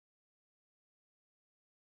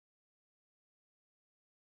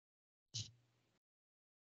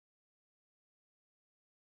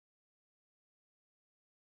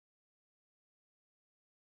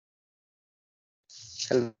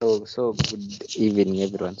Hello, so good evening,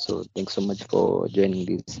 everyone. So thanks so much for joining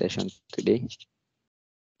this session today.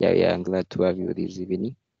 Yeah, I'm glad to have you this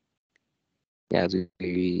evening. Yeah, as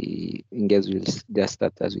we engage, we'll just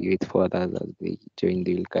start as we wait for others as they join.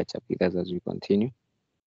 They will catch up with us as we continue.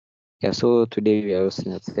 Yeah, so today we are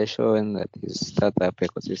hosting a session that is startup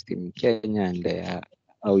ecosystem in Kenya and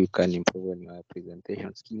how you can improve on your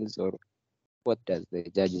presentation skills, or what does the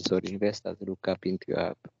judges or investors look up into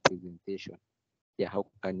your presentation. Yeah, how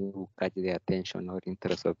can you catch the attention or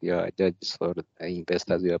interest of your judges or the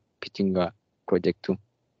investors you are pitching your project to?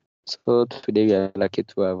 So today we are lucky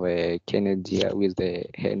to have Kenneth here, who is the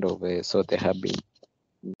head of Sote Hub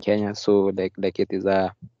in Kenya. So like it's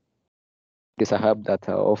a hub that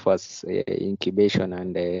offers incubation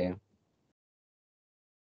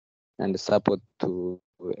and support to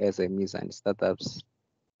SMEs and startups.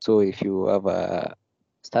 So if you have a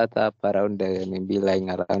startup around maybe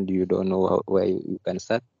lying around, you don't know where you can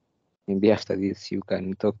start. Maybe after this you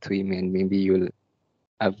can talk to him and maybe you'll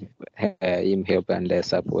have him help and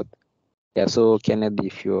support. Yeah, so Kenneth,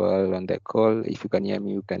 if you are on the call, if you can hear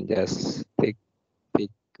me, you can just take the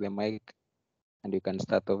mic and you can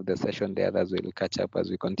start off the session. The others will catch up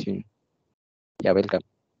as we continue. Yeah, welcome.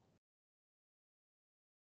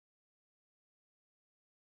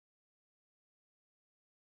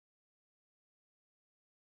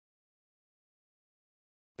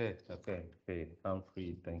 Okay.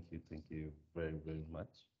 Humphrey, thank you very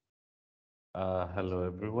much. Hello,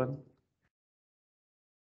 everyone.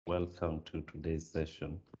 Welcome to today's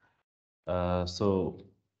session. My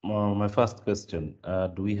first question,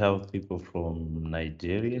 do we have people from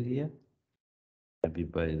Nigeria here? Maybe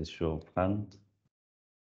by the show of hands.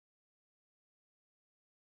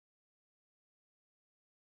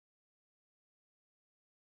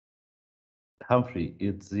 Humphrey,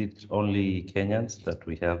 is it only Kenyans that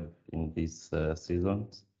we have in these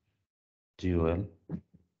seasons? Jewel?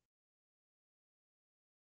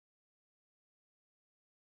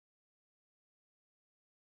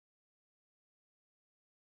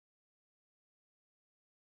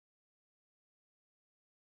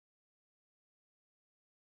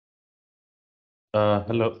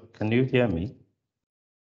 Hello, can you hear me?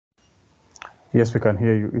 Yes, we can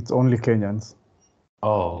hear you. It's only Kenyans.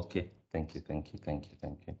 Oh, okay. Thank you.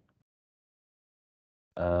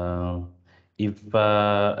 If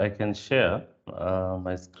I can share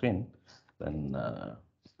my screen, then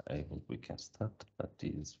I hope we can start. That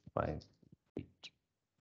is 5:08.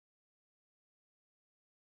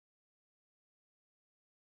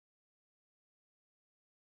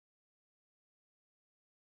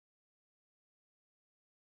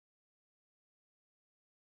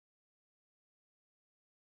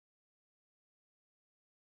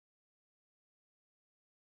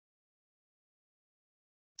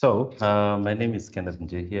 So my name is Kenneth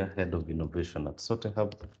Njehia, Head of Innovation at Sote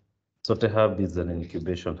Hub. Sote Hub is an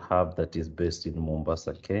incubation hub that is based in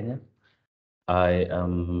Mombasa, Kenya. I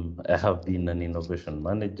have been an innovation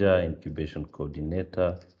manager, incubation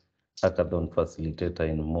coordinator, hackathon facilitator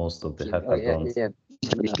in most of the hackathons.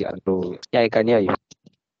 Yeah, I can hear you.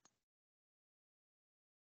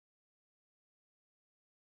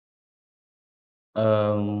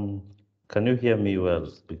 Can you hear me well?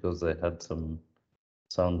 Because I had some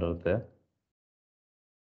sound out there.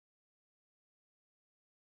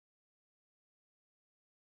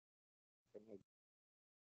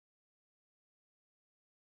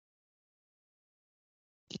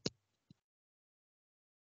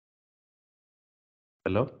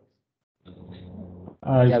 Hello?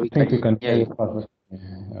 I think we can hear you perfectly.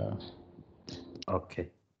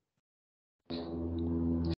 Okay.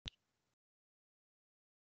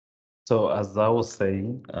 So as I was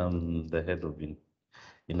saying, I'm the head of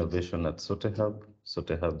innovation at Sote Hub.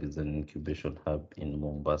 Sote Hub is an incubation hub in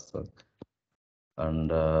Mombasa.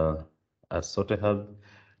 And at Sote Hub,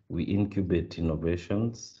 we incubate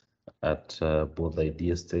innovations at both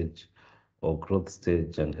idea stage or growth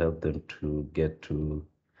stage and help them to get to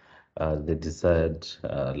the desired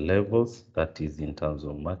levels, that is in terms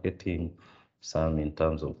of marketing, some in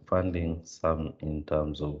terms of funding, some in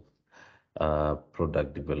terms of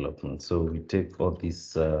product development. So we take all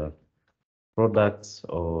these products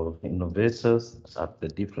or innovators at the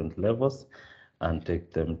different levels and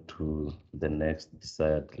take them to the next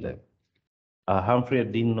desired level. Humphrey, I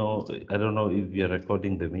don't know if you're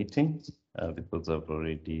recording the meeting because I've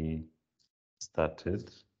already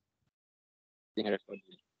started. Yeah.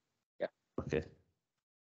 Okay.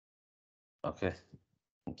 Okay.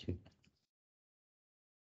 Thank you.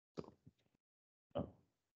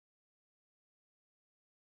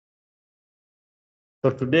 So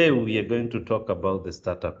today we are going to talk about the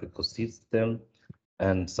startup ecosystem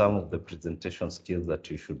and some of the presentation skills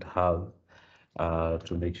that you should have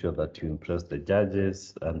to make sure that you impress the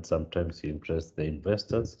judges, and sometimes you impress the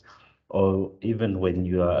investors, or even when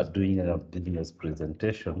you are doing a business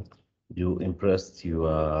presentation, you impress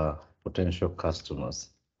your potential customers.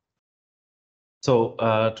 So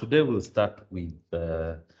today we'll start with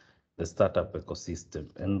the startup ecosystem.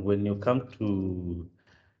 And when you come to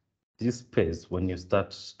this space, when you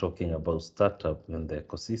start talking about startup and the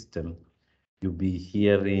ecosystem, you'll be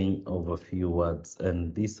hearing of a few words,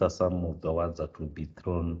 and these are some of the words that will be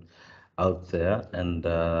thrown out there, and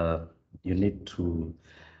you need to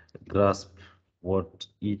grasp what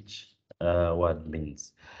each word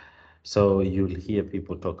means. So you'll hear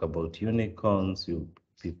people talk about unicorns,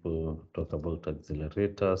 people talk about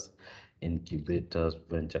accelerators, incubators,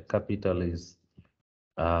 venture capitalists,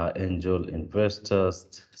 angel investors,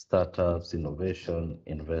 startups, innovation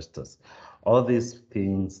investors. All these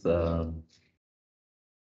things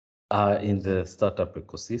are in the startup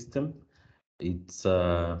ecosystem. It's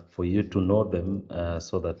for you to know them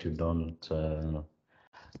so that you don't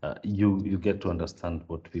you get to understand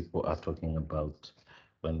what people are talking about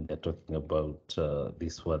when they're talking about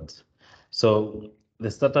these words. So the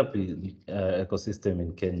startup ecosystem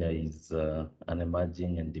in Kenya is an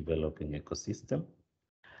emerging and developing ecosystem,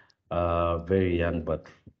 very young but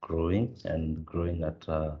growing, and growing at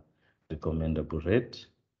a recommendable rate.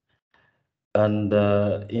 And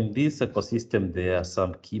in this ecosystem, there are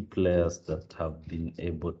some key players that have been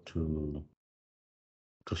able to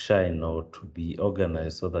shine or to be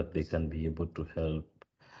organized so that they can be able to help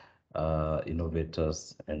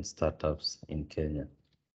innovators and startups in Kenya.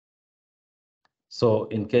 So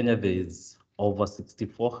in Kenya, there is over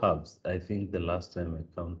 64 hubs. I think the last time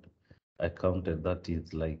I counted, that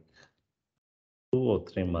is like 2 or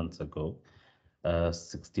 3 months ago.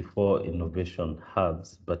 64 innovation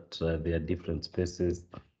hubs, but they are different spaces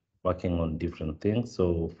working on different things.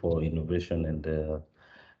 So for innovation and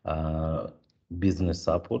business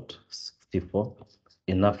support, 64.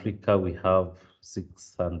 In Africa, we have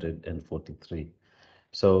 643.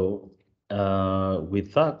 So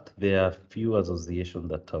with that, there are few associations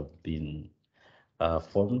that have been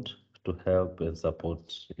formed to help and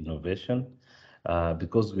support innovation.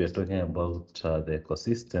 Because we are talking about the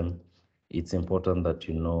ecosystem, it's important that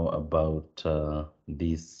you know about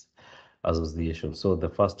this association. So the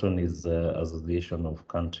first one is Association of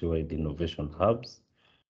Countrywide Innovation Hubs.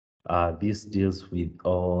 This deals with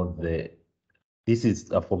this is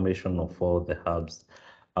a formation of all the hubs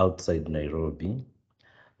outside Nairobi.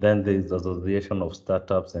 Then there is Association of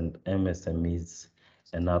Startups and MSMEs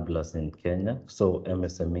Enablers in Kenya. So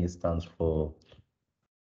MSME stands for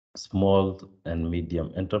small and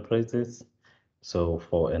medium enterprises. So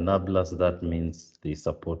for enablers, that means they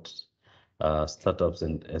support startups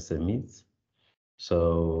and SMEs.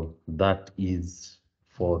 So that is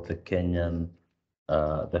for the Kenyan,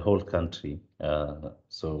 the whole country.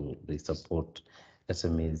 So they support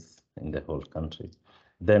SMEs in the whole country.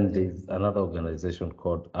 Then there's another organization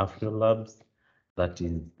called AfriLabs. That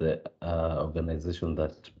is the organization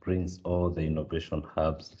that brings all the innovation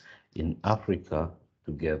hubs in Africa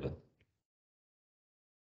together.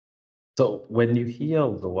 So when you hear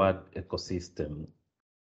of the word ecosystem,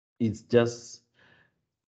 it's just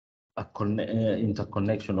a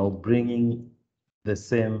interconnection or bringing the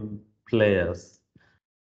same players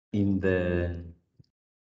in the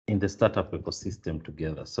startup ecosystem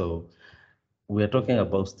together. So we are talking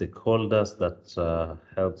about stakeholders that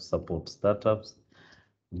help support startups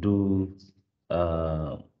do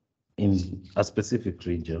in a specific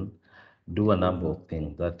region, do a number of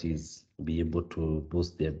things. That is, be able to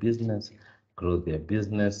boost their business, grow their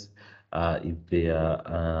business. If they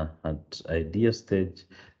are at idea stage,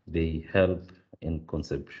 they help in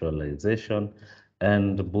conceptualization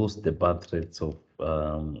and boost the birth rates of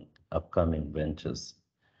upcoming ventures.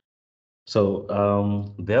 So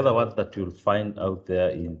the other word that you'll find out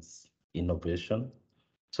there is innovation.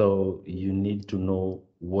 So you need to know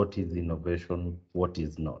what is innovation, what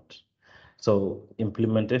is not. So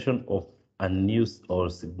implementation of a new or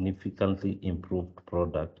significantly improved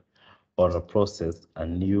product or a process, a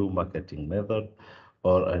new marketing method,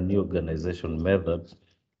 or a new organization method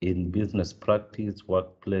in business practice,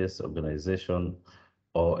 workplace, organization,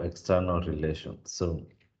 or external relations. So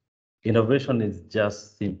innovation is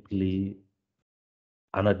just simply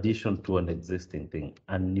an addition to an existing thing,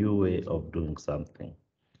 a new way of doing something.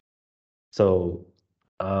 So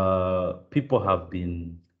people have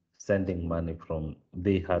been sending money from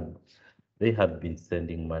they had been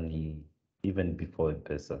sending money even before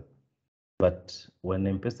M-Pesa. But when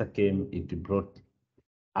M-Pesa came, it brought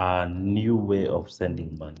a new way of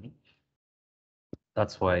sending money.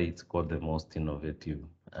 That's why it's called the most innovative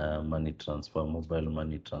money transfer, mobile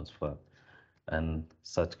money transfer, and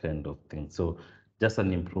such kind of thing. So just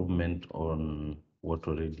an improvement on what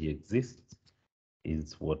already exists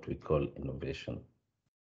is what we call innovation.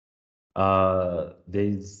 There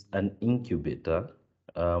is an incubator.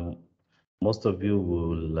 Um, most of you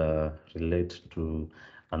will relate to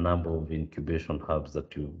a number of incubation hubs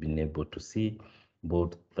that you've been able to see,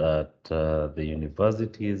 both at the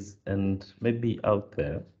universities and maybe out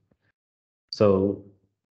there. So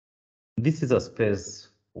this is a space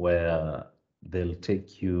where they'll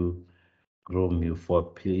take you, groom you for a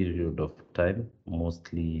period of time,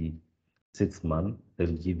 mostly 6 months.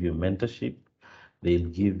 They'll give you mentorship. They'll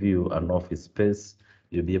give you an office space.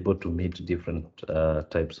 You'll be able to meet different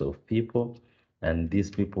types of people. And these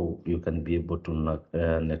people, you can be able to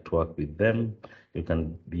network with them. You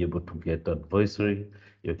can be able to get advisory.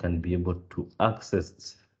 You can be able to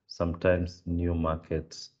access sometimes new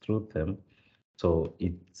markets through them. So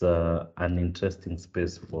it's an interesting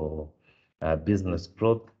space for business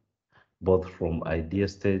growth, both from idea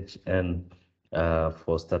stage and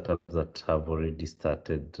for startups that have already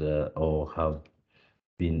started or have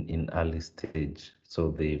been in early stage. So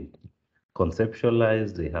they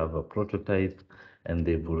conceptualize, they have a prototype, and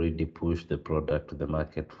they've already pushed the product to the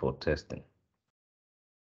market for testing.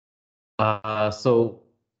 So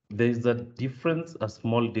there's a difference, a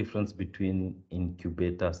small difference between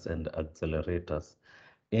incubators and accelerators,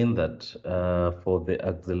 in that for the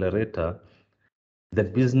accelerator, the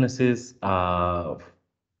businesses are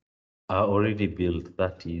already built.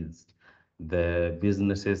 That is, the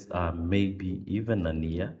businesses are maybe even a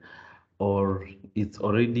year, or it's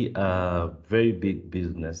already a very big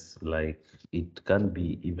business, like it can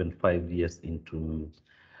be even 5 years into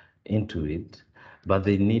it, but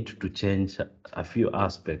they need to change a few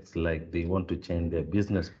aspects, like they want to change their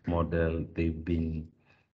business model. They've been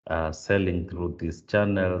selling through these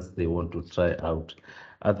channels. They want to try out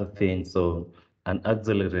other things. So an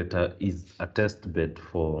accelerator is a test bed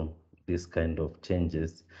for this kind of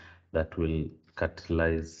changes that will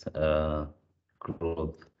catalyze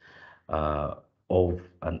growth of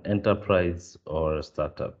an enterprise or a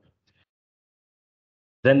startup.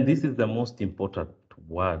 Then this is the most important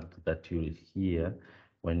word that you'll hear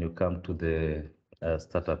when you come to the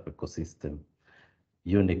startup ecosystem: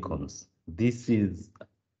 unicorns. This is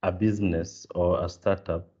a business or a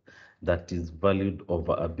startup that is valued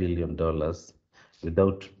over $1 billion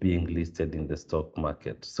without being listed in the stock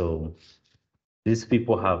market. So these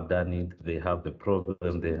people have done it. They have the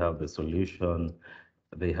problem, they have the solution,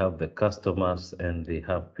 they have the customers, and they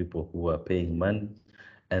have people who are paying money,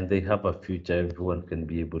 and they have a future. Everyone can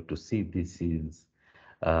be able to see this is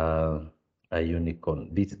uh, a unicorn.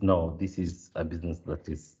 This is a business that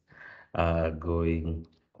is going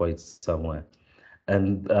quite somewhere.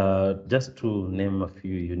 And just to name a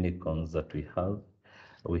few unicorns that we have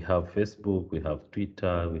Facebook, we have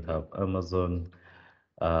Twitter, we have Amazon,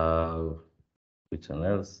 uh, which one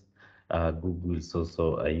else? Google is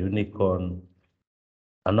also a unicorn.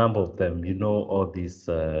 A number of them, all these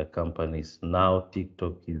companies. Now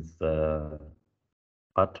TikTok is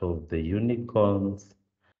part of the unicorns,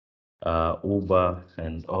 Uber,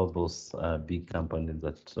 and all those big companies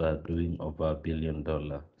that are doing over $1 billion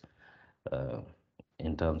uh,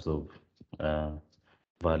 in terms of uh,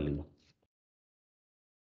 value.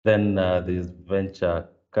 Then there's venture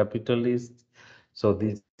capitalists. So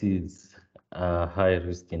this is a high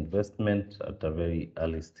risk investment at a very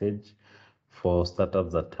early stage for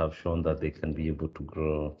startups that have shown that they can be able to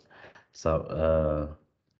grow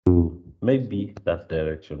to maybe that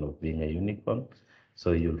direction of being a unicorn.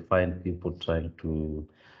 So you'll find people trying to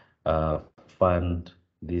fund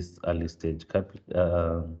these early stage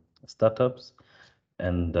startups,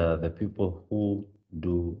 and the people who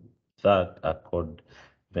do that are called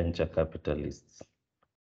venture capitalists.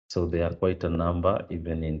 So there are quite a number.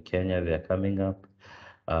 Even in Kenya, they are coming up.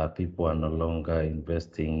 People are no longer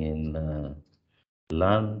investing in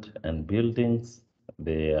land and buildings.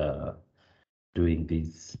 They are doing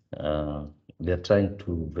this. They're trying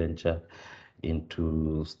to venture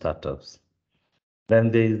into startups.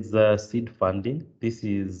 Then there's seed funding. This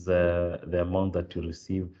is the amount that you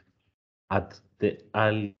receive at the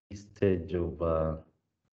early stage of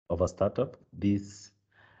a startup. This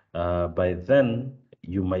by then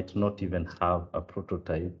you might not even have a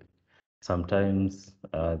prototype. Sometimes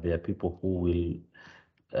there are people who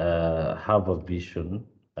will have a vision.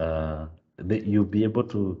 You'll be able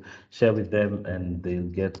to share with them, and they'll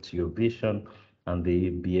get your vision, and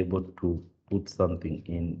they'll be able to put something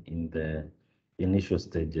in the initial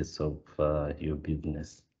stages of your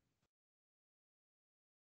business.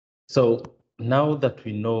 So now that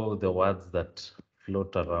we know the words that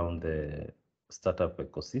float around the startup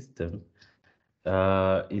ecosystem,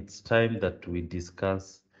 it's time that we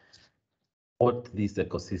discuss what these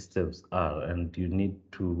ecosystems are, and you need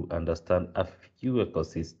to understand a few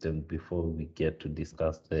ecosystems before we get to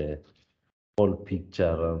discuss the whole picture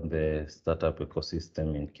around the startup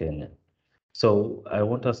ecosystem in Kenya. So I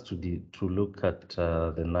want us to look at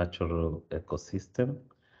the natural ecosystem.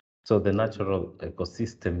 So the natural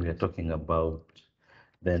ecosystem, we are talking about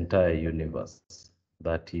the entire universe,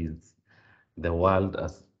 that is the world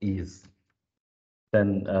as is.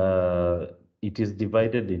 Then it is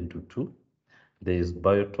divided into two. There is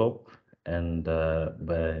biotope and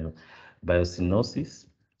biosynosis.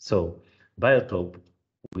 So biotope,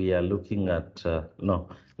 we are looking at, no,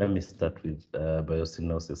 let me start with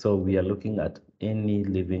biosynosis. So we are looking at any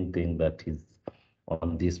living thing that is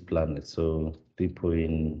on this planet. So people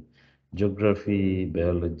in geography,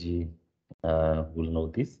 biology will know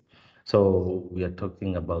this. So we are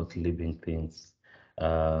talking about living things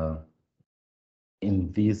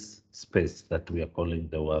in this space that we are calling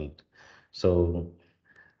the world. So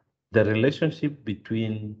the relationship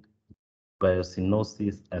between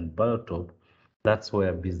biosynosis and biotope, that's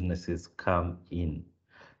where businesses come in.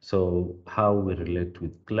 So how we relate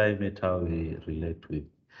with climate, how we relate with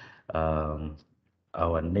um,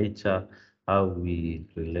 our nature, how we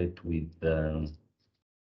relate with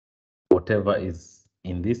whatever is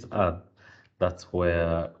in this earth, that's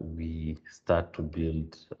where we start to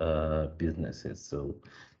build businesses. So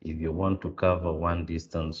if you want to cover one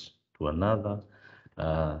distance to another,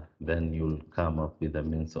 then you'll come up with a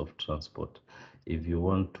means of transport. If you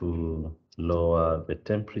want to lower the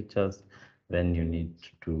temperatures, then you need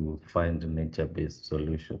to find nature-based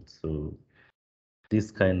solutions. So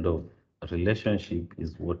this kind of relationship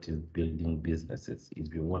is what is building businesses.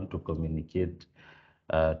 If you want to communicate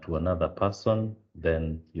to another person,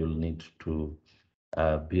 then you'll need to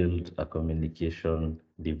build a communication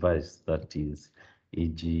device, that is,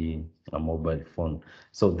 e.g., a mobile phone.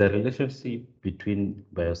 So the relationship between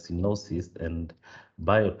biosynosis and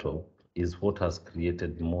biotope is what has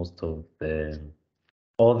created most of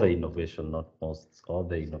all the innovation, not most, all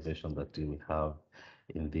the innovation that we have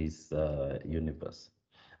in this universe.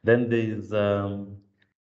 Then there is the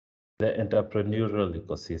entrepreneurial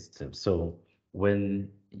ecosystem. So when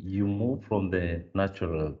you move from the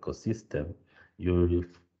natural ecosystem, you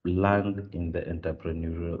land in the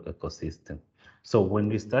entrepreneurial ecosystem. So when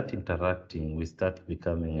we start interacting, we start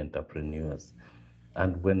becoming entrepreneurs.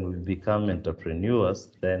 And when we become entrepreneurs,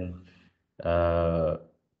 then,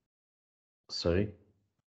 sorry,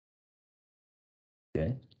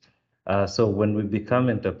 okay. So when we become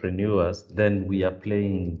entrepreneurs, then we are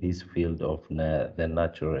playing this field of the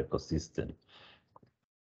natural ecosystem.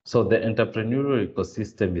 So the entrepreneurial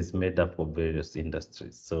ecosystem is made up of various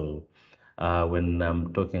industries. So when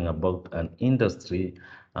I'm talking about an industry,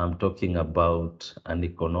 I'm talking about an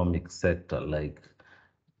economic sector like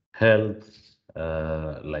health,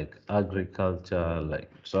 like agriculture, like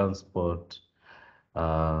transport,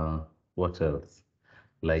 uh, what else?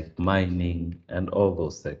 Like mining and all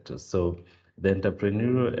those sectors. So the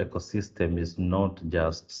entrepreneurial ecosystem is not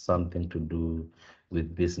just something to do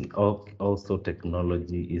with business. Also,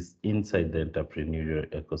 technology is inside the entrepreneurial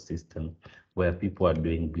ecosystem where people are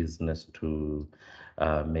doing business to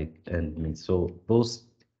make ends meet. So those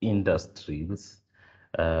industries,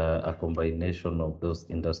 a combination of those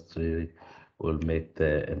industries will make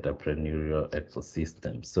the entrepreneurial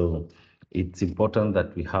ecosystem. So it's important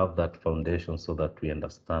that we have that foundation so that we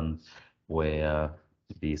understand where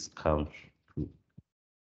this comes from.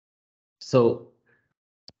 So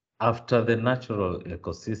after the natural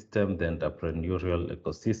ecosystem, the entrepreneurial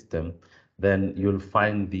ecosystem, then you'll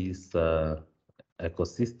find this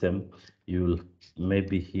ecosystem. You'll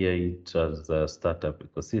maybe hear it as a startup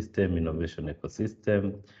ecosystem, innovation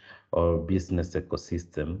ecosystem, or business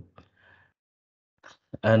ecosystem.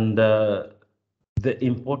 And the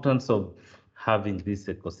importance of having this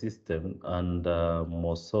ecosystem, and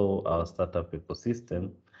more so our startup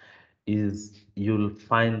ecosystem, is you'll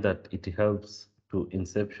find that it helps to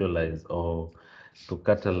inceptualize or to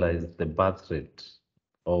catalyze the birth rate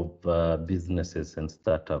of businesses and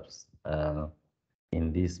startups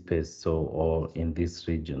in this space, so, or in this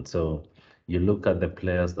region. So you look at the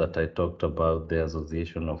players that I talked about, the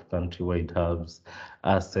Association of Countrywide Hubs,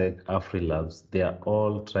 ASEC, AfriLabs, they are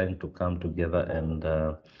all trying to come together and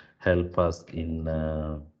help us in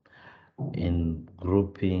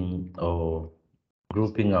grouping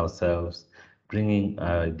ourselves, bringing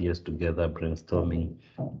ideas together, brainstorming,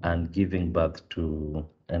 and giving birth to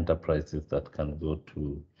enterprises that can go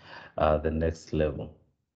to the next level.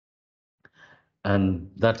 And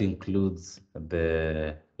that includes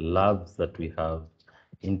the labs that we have,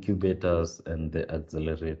 incubators, and the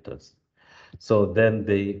accelerators. So then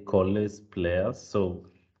they collect players. So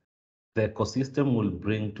the ecosystem will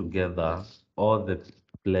bring together all the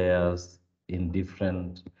players in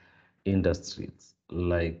different industries.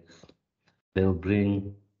 Like they'll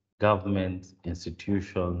bring government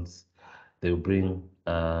institutions, they'll bring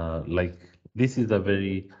like this is a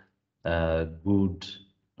very good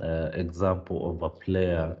example of a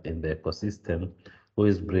player in the ecosystem who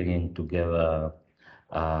is bringing together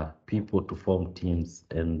people to form teams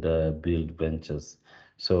and build ventures.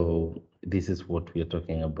 So this is what we are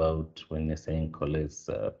talking about when you're saying college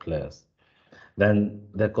players. Then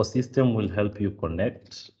the ecosystem will help you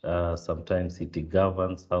connect. Sometimes it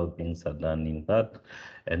governs how things are done in that,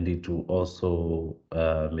 and it will also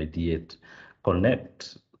mediate,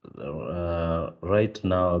 connect. Right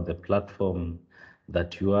now, the platform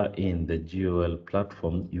that you are in, the GOL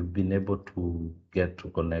platform, you've been able to get to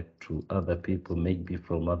connect to other people, maybe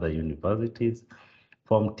from other universities,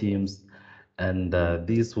 form teams, and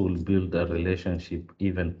this will build a relationship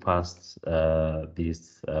even past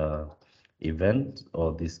this event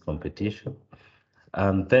or this competition.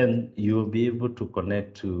 And then you'll be able to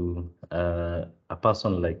connect to a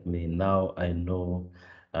person like me. Now I know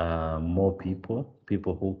more people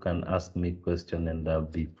who can ask me questions and I'll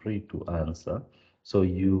be free to answer. So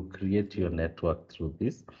you create your network through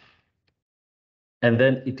this. And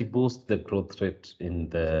then it boosts the growth rate in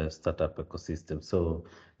the startup ecosystem. So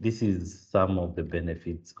this is some of the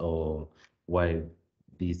benefits or why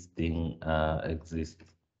this thing exists.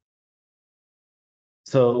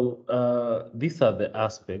 So these are the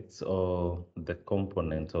aspects or the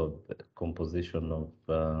component of the composition of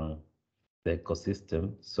the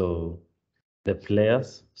ecosystem. So the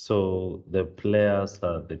players,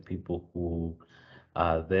 are the people who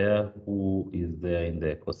are there, who is there in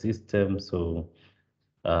the ecosystem. So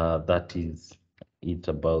that is it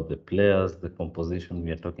about the players, the composition.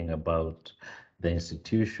 We are talking about the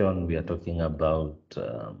institution. We are talking about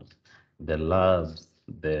the labs,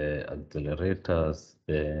 the accelerators,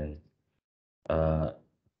 uh,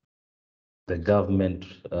 the government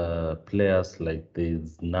players. Like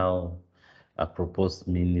there's now a proposed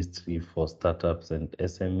ministry for startups and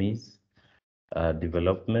SMEs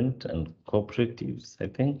development and cooperatives, I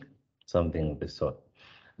think, something of the sort.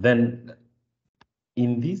 Then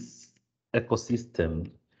in this ecosystem,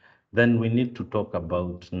 then we need to talk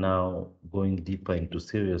about now going deeper into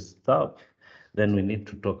serious stuff. Then we need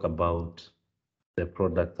to talk about the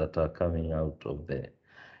products that are coming out of the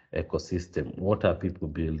ecosystem. What are people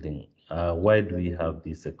building? Why do we have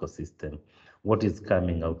this ecosystem? What is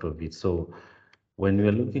coming out of it? So when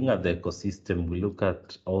we're looking at the ecosystem, we look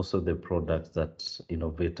at also the products that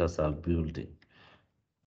innovators are building.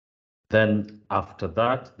 Then after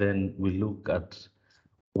that, then we look at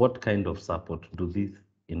what kind of support do these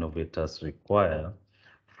innovators require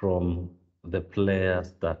from the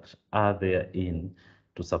players that are there in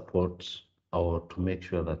to support or to make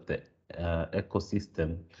sure that the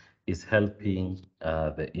ecosystem is helping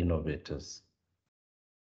the innovators.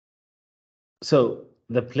 So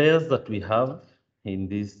the players that we have in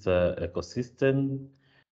this ecosystem,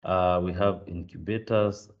 we have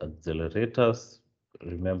incubators, accelerators.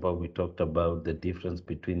 Remember, we talked about the difference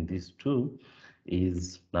between these two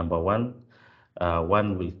is number one,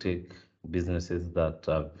 one will take businesses that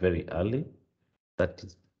are very early. That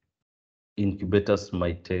is, incubators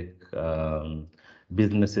might take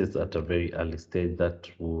businesses at a very early stage that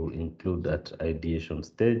will include at ideation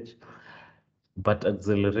stage. But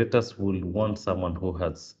accelerators will want someone who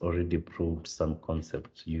has already proved some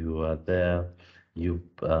concept. You are there,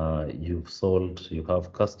 you've sold, you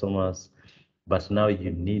have customers, but now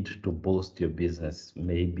you need to boost your business.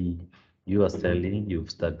 Maybe you are selling, you've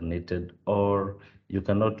stagnated, or you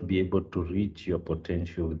cannot be able to reach your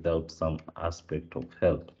potential without some aspect of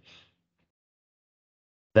help.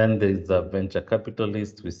 Then there's a venture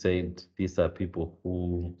capitalist. We said these are people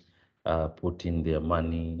who put in their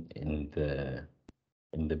money in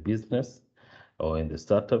the business or in the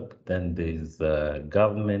startup. Then there's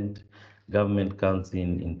government. Government comes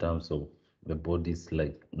in terms of the bodies.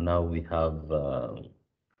 Like now we have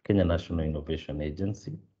Kenya National Innovation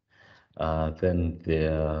Agency. Then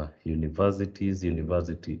there are universities.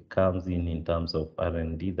 University comes in terms of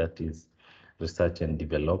R&D, that is research and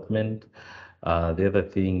development. The other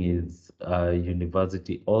thing is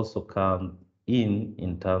university also come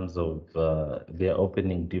in terms of they're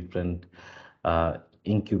opening different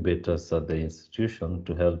incubators at the institution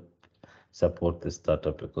to help support the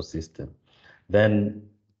startup ecosystem. Then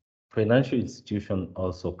financial institutions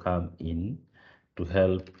also come in to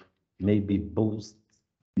help maybe boost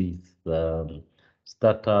these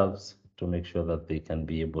startups to make sure that they can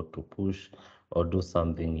be able to push or do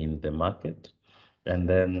something in the market. And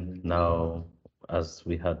then now, as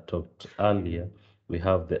we had talked earlier, we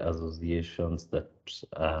have the associations that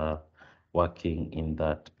are working in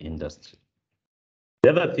that industry. The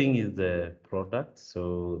other thing is the products.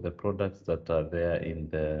 So the products that are there in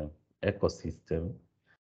the ecosystem,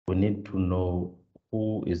 we need to know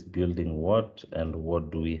who is building what and what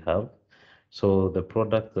do we have. So the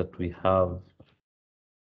products that we have,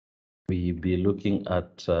 we be looking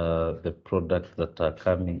at the products that are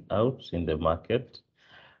coming out in the market.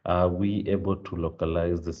 Are we able to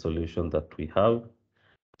localize the solution that we have?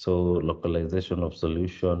 So localization of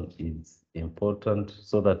solution is important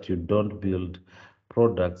so that you don't build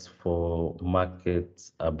products for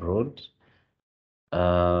markets abroad.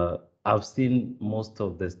 I've seen most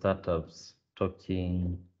of the startups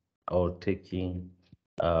talking or taking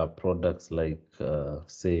products like,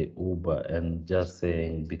 say, Uber, and just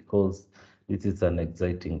saying because this is an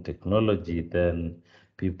exciting technology, then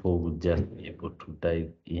people would just be able to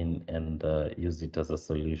dive in and use it as a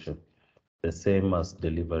solution. The same as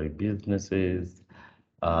delivery businesses,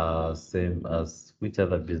 same as which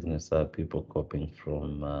other business are people copying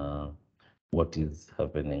from what is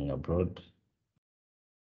happening abroad.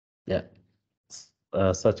 Yeah,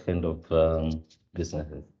 such kind of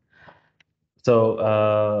businesses.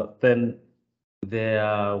 So then there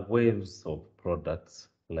are waves of products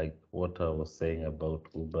like what I was saying about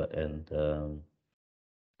Uber and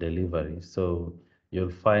delivery. So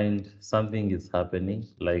you'll find something is happening.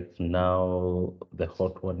 Like now, the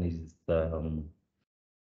hot one is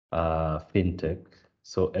fintech.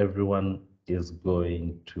 So everyone is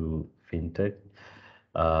going to fintech.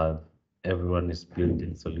 Uh, Everyone is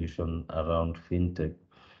building solution around fintech,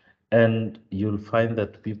 and you'll find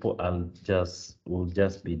that people will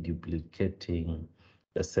just be duplicating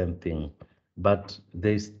the same thing, but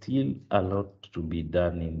there's still a lot to be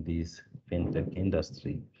done in this fintech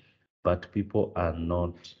industry, but people are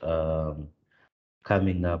not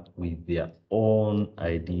coming up with their own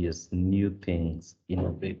ideas, new things,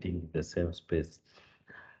 innovating the same space.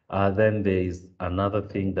 Then there is another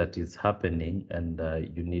thing that is happening, and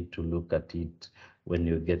you need to look at it when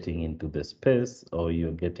you're getting into the space or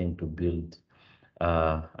you're getting to build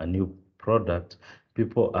a new product.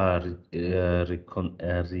 People are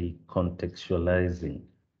recontextualizing.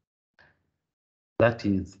 That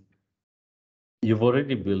is, you've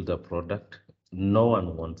already built a product, no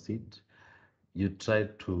one wants it. You try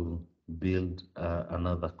to build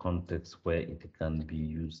another context where it can be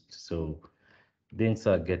used. So things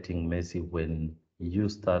are getting messy when you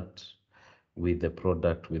start with the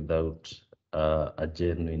product without a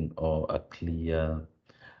genuine or a clear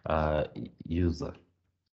user.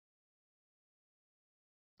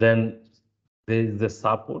 Then there is the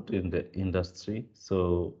support in the industry.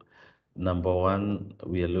 So number one,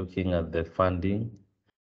 we are looking at the funding.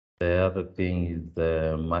 The other thing is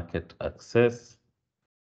the market access,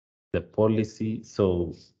 the policy.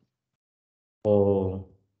 So for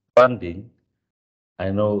funding, I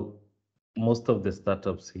know most of the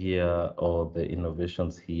startups here or the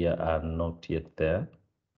innovations here are not yet there.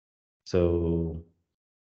 So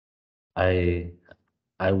I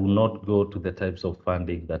I will not go to the types of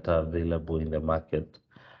funding that are available in the market.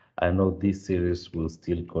 I know this series will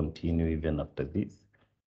still continue even after this,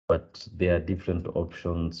 but there are different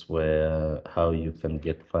options where how you can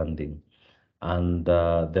get funding. And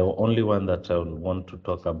the only one that I would want to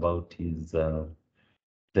talk about is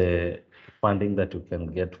the funding that you can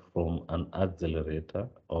get from an accelerator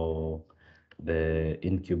or the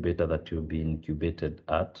incubator that you'll be incubated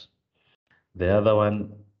at. The other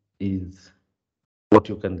one is what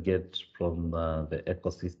you can get from the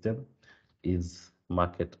ecosystem is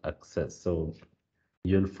market access. So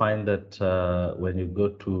you'll find that when you go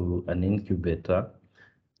to an incubator,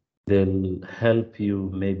 they'll help you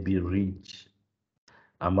maybe reach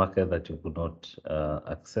a market that you could not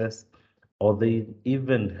access, or they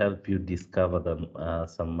even help you discover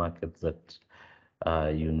some markets that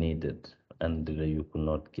you needed and you could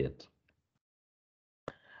not get.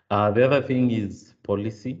 The other thing is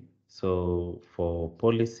policy. So for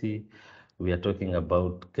policy, we are talking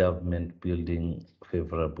about government building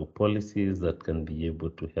favorable policies that can be able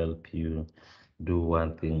to help you do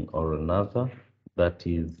one thing or another. That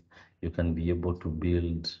is, you can be able to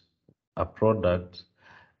build a product.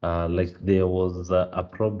 Like there was a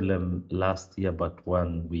problem last year, but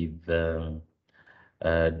one with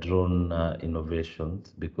drone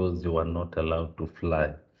innovations because they were not allowed to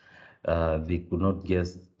fly. They could not get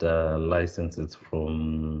licenses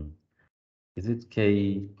from, is it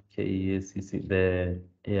KACC, the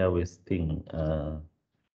Airways thing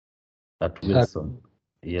at Wilson.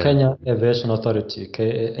 Yeah. Kenya Aviation Authority,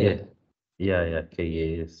 KAA. Yeah,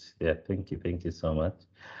 KAS. Yeah, thank you so much.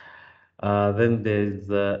 Then there's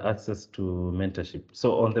access to mentorship.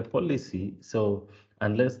 So on the policy, so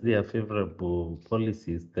unless there are favorable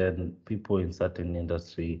policies, then people in certain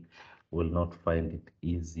industry will not find it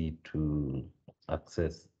easy to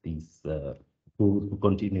access these, to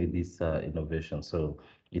continue this innovation. So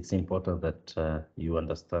it's important that you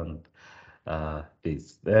understand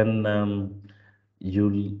this. Then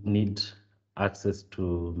you'll need access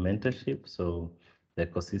to mentorship. So the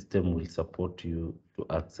ecosystem will support you to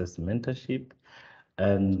access mentorship.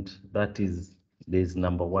 And that is, there's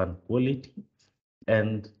number one, quality.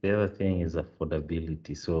 And the other thing is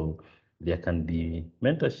affordability. So there can be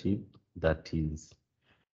mentorship that is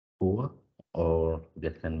poor, or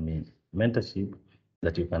there can be mentorship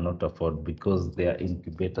that you cannot afford, because there are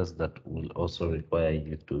incubators that will also require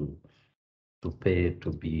you to pay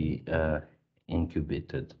to be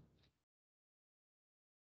incubated.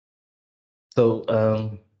 So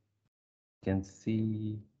you can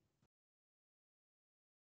see,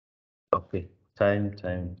 okay, time.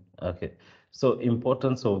 Okay, so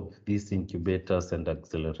importance of these incubators and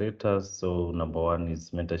accelerators. So number one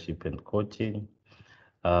is mentorship and coaching.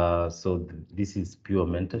 So this is pure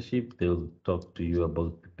mentorship. They'll talk to you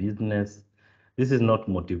about business. This is not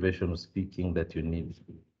motivational speaking that you need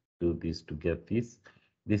to do this to get this.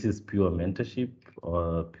 This is pure mentorship,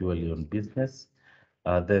 purely on business.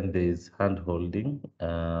 Then there is hand holding.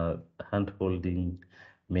 Hand holding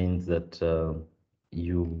means that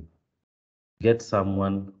you get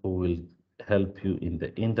someone who will help you in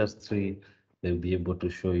the industry. They'll be able to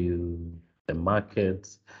show you the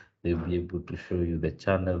markets. They'll be able to show you the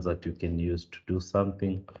channels that you can use to do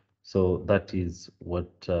something. So that is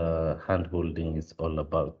what hand holding is all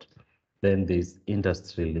about. Then there's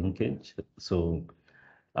industry linkage. So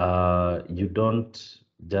you don't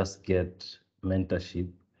just get mentorship.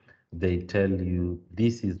 They tell you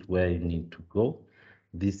this is where you need to go.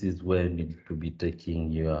 This is where you need to be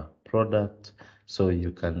taking your product. So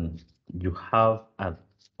you have an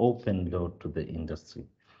open door to the industry.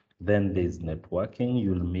 Then there's networking.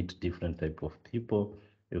 You'll meet different type of people.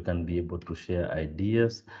 You can be able to share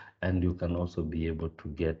ideas, and you can also be able to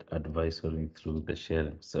get advisory through the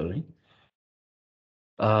sharing. Sorry.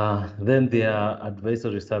 Then there are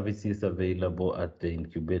advisory services available at the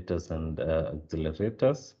incubators and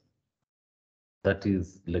accelerators. That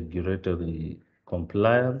is regulatory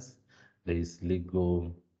compliance, there is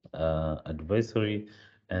legal advisory,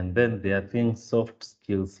 and then there are things, soft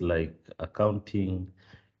skills like accounting,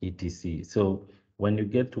 etc. So when you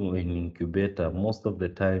get to an incubator, most of the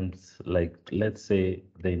times, like let's say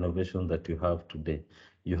the innovation that you have today,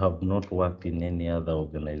 you have not worked in any other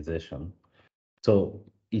organization. So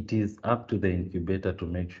it is up to the incubator to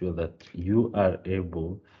make sure that you are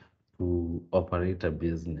able to operate a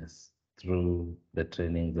business through the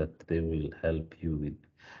training that they will help you with.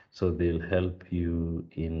 So they'll help you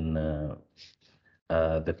in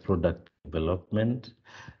the product development.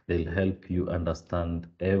 They'll help you understand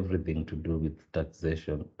everything to do with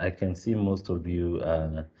taxation. I can see most of you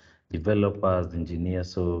are developers,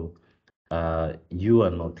 engineers, so you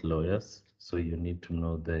are not lawyers, so you need to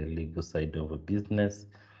know the legal side of a business.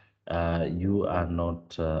 You are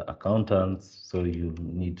not accountants, so you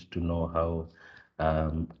need to know how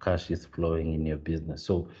cash is flowing in your business.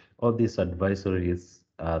 So all these advisories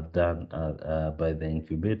are done by the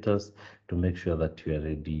incubators to make sure that you are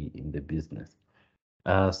ready in the business.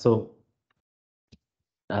 So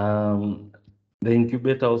the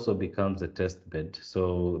incubator also becomes a test bed.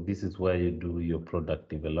 So this is where you do your product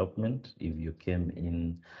development. If you came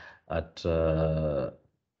in at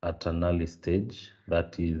an early stage,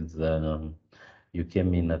 that is, you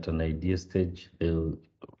came in at an idea stage, they'll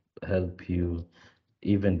help you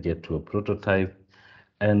even get to a prototype.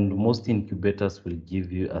 And most incubators will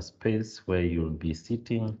give you a space where you'll be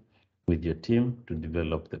sitting with your team to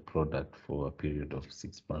develop the product for a period of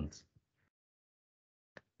 6 months.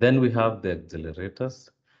 Then we have the accelerators.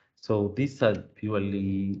 So these are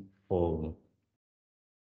purely for,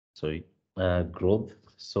 growth.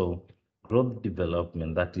 So growth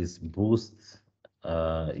development, that is boost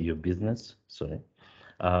your business,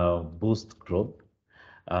 boost growth.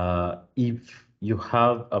 If you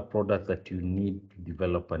have a product that you need to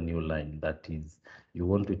develop a new line, that is, you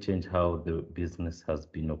want to change how the business has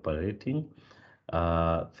been operating,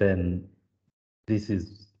 then these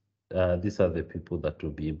are the people that will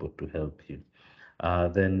be able to help you.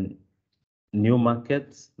 Then new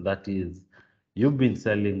markets, that is, you've been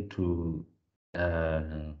selling to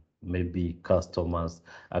maybe customers,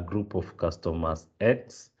 a group of customers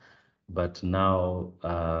X, but now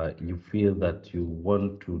you feel that you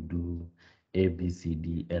want to do A, B, C,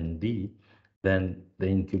 D, and D, then the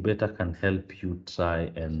incubator can help you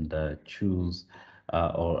try and choose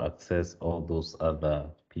or access all those other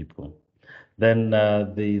people. Then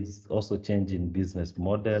there's also change in business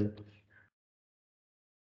model.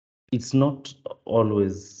 It's not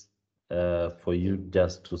always for you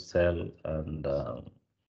just to sell and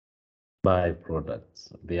buy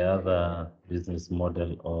products. The other business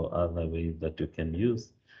model or other ways that you can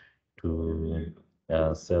use to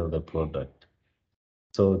sell the product.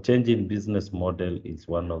 So changing business model is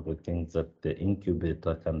one of the things that the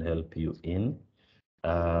incubator can help you in.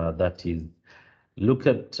 That is, look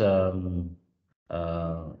at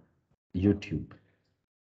YouTube.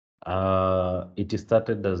 It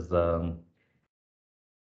started as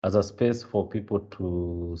a space for people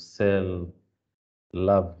to sell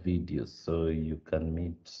love videos, so you can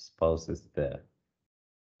meet spouses there.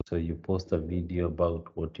 So you post a video about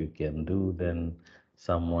what you can do, then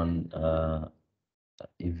someone,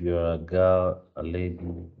 if you're a girl, a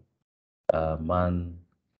lady, a man,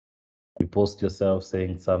 you post yourself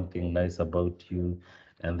saying something nice about you,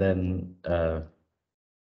 and then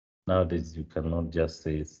nowadays you cannot just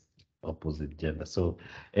say opposite gender. So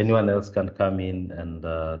anyone else can come in and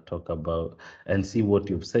talk about and see what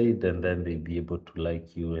you've said, and then they'll be able to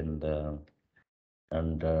like you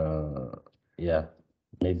and yeah,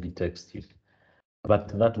 maybe text you. But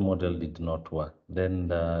that model did not work. Then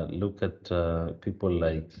look at people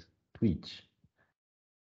like Twitch.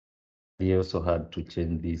 They also had to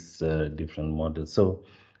change these different models. So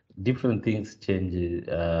different things change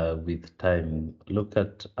with time. Look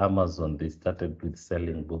at Amazon. They started with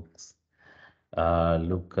selling books.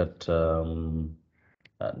 Look at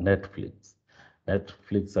Netflix.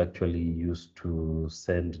 Netflix actually used to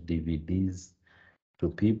send DVDs to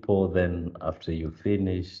people. Then after you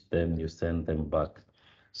finish, then you send them back.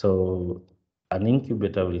 So an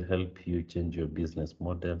incubator will help you change your business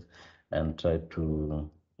model and try to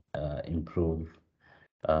improve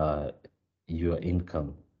your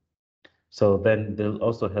income. So then they'll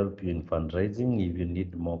also help you in fundraising. If you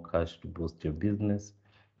need more cash to boost your business,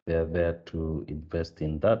 they're there to invest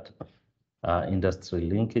in that. Industry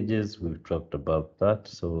linkages, we've talked about that.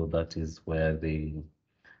 So that is where they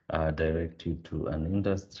direct you to an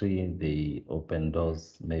industry. They open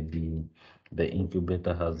doors. Maybe the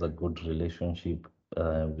incubator has a good relationship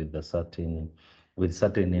with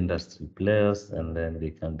certain industry players, and then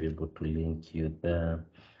they can be able to link you there.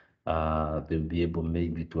 They'll be able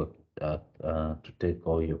maybe to take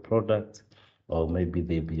all your products, or maybe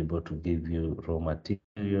they'll be able to give you raw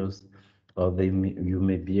materials, or you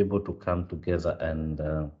may be able to come together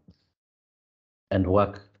and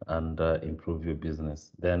work and improve your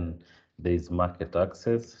business. Then there is market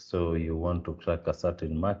access. So you want to crack a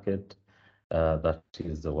certain market. That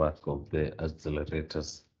is the work of the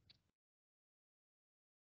accelerators.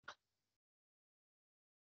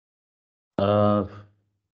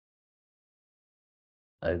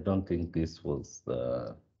 I don't think this was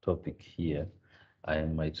the topic here. I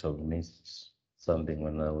might have missed something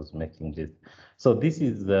when I was making this. So this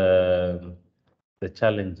is the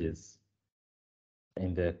challenges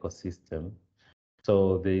in the ecosystem.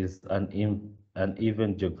 So there's an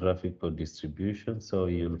uneven geographical distribution. So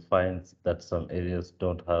you'll find that some areas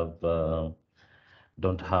don't have the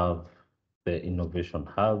innovation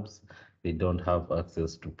hubs. They don't have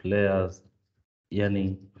access to players.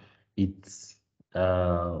 Yani, it's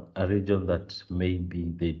a region that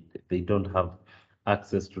maybe they don't have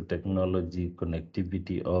access to technology,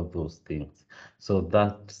 connectivity, all those things. So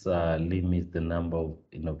that limits the number of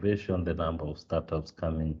innovation, the number of startups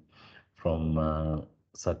coming from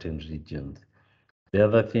certain regions. The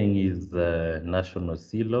other thing is national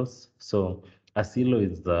silos. So a silo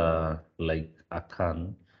is like a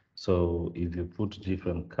can. So if you put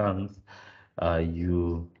different cans,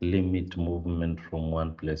 you limit movement from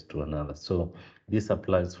one place to another. So this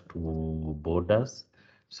applies to borders.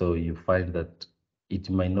 So you find that it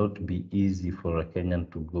might not be easy for a Kenyan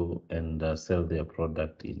to go and sell their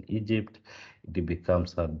product in Egypt. It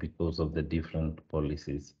becomes hard because of the different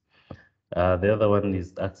policies. The other one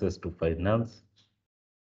is access to finance.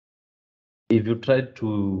 If you try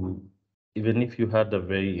to, even if you had a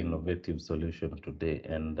very innovative solution today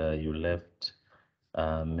and you left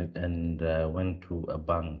and went to a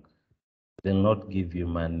bank, they'll not give you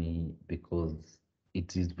money because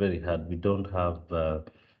it is very hard. We don't have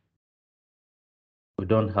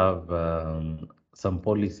some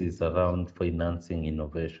policies around financing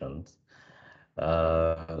innovations.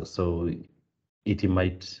 So it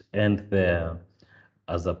might end there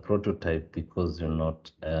as a prototype because you're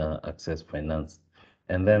not access finance.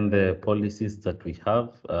 And then the policies that we have,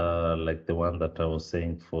 like the one that I was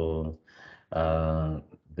saying for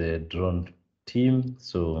the drone team.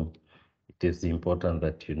 So it is important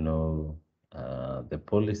that you know the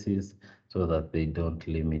policies so that they don't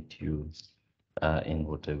limit you in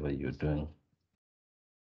whatever you're doing.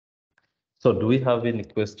 So do we have any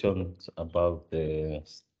questions about the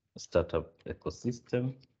startup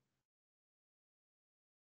ecosystem?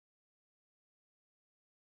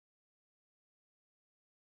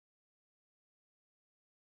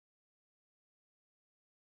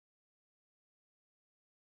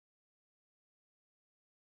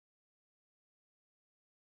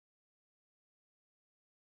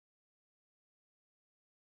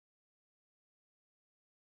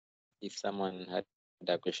 If someone had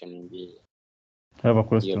a question, maybe I have a he or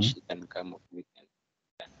question. she can come up with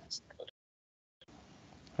and ask.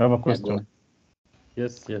 I have a Yeah, go question. on.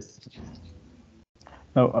 Yes, yes.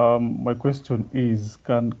 Now, my question is,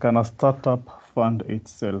 can a startup fund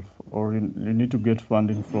itself, or you need to get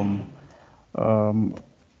funding from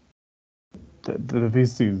the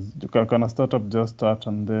VCs? Can a startup just start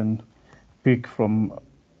and then pick from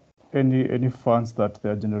any funds that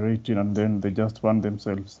they're generating, and then they just fund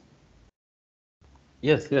themselves?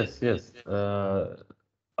 Yes, yes, yes.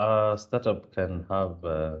 A startup can have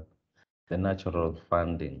the natural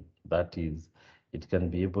funding. That is, it can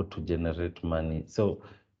be able to generate money. So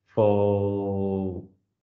for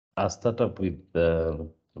a startup with a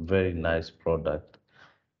very nice product,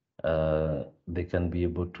 they can be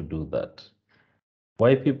able to do that.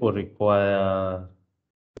 Why people require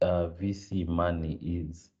VC money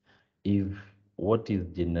is if what is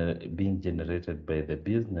being generated by the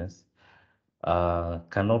business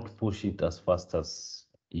cannot push it as fast as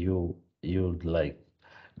you'd like,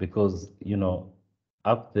 because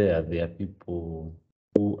up there are people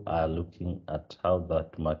who are looking at how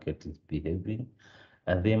that market is behaving,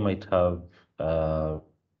 and they might have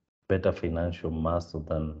better financial muscle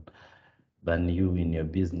than you in your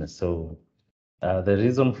business. So the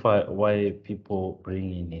reason for why people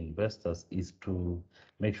bring in investors is to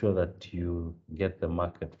make sure that you get the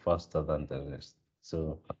market faster than the rest.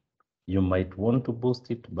 So you might want to boost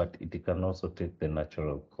it, but it can also take the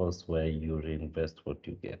natural course where you reinvest what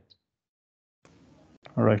you get.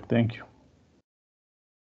 All right, thank you.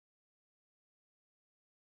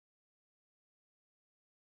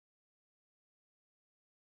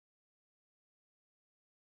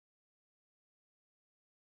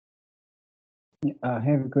 I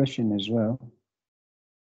have a question as well.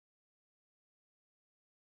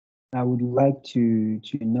 I would like to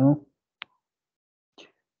know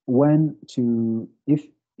when to if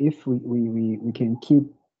we can keep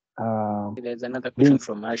There's another question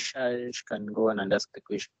from Ash. Ash can go on and ask the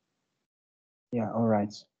question. yeah, all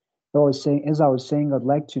right. So as I was saying, I'd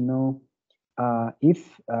like to know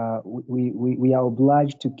if we are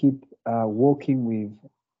obliged to keep working with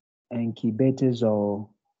incubators or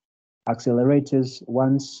accelerators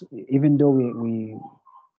once, even though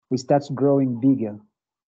we start growing bigger.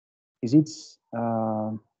 Is it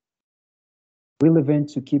relevant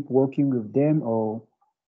to keep working with them, or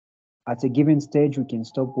at a given stage we can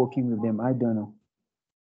stop working with them? I don't know.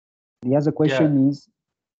 The other question is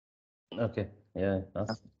Okay. Yeah.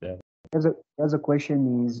 Yeah. the other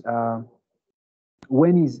question is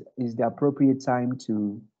when is the appropriate time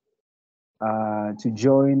to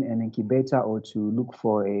join an incubator or to look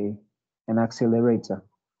for an accelerator?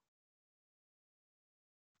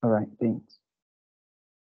 All right, thanks.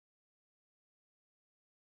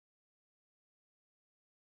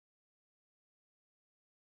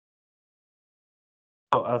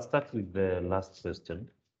 So I'll start with the last question.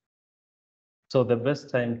 So the best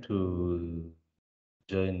time to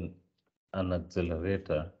join an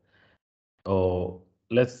accelerator, or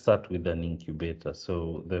let's start with an incubator.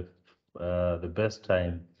 So the best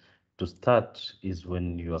time to start is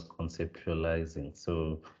when you are conceptualizing.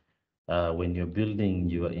 So when you're building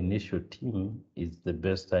your initial team, is the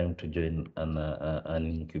best time to join an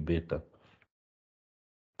incubator.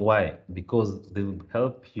 Why? Because they will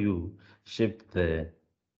help you shape the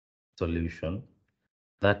solution.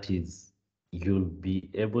 That is, you'll be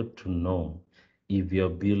able to know if you're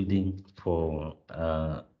building for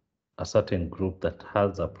a certain group that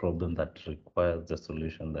has a problem that requires the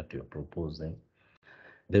solution that you're proposing.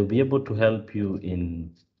 They'll be able to help you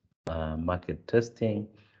in market testing,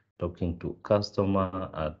 talking to customer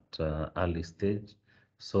at early stage,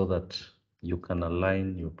 so that you can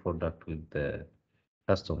align your product with the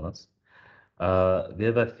customers. The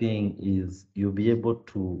other thing is you'll be able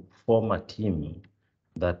to form a team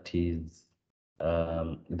that is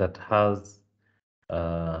that has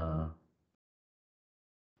the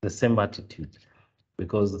same attitude,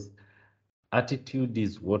 because attitude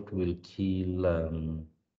is what will kill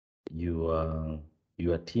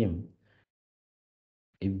your team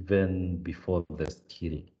even before the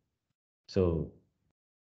skill. So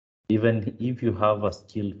even if you have a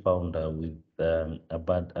skilled founder with a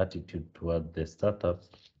bad attitude toward the startup,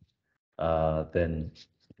 then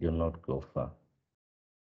you'll not go far.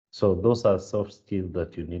 So those are soft skills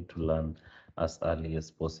that you need to learn as early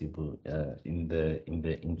as possible in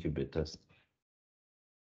the incubators.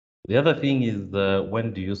 The other thing is,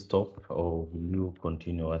 when do you stop, or will you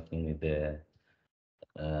continue working with the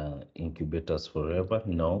incubators forever?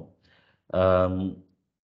 No.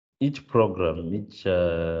 Each program, each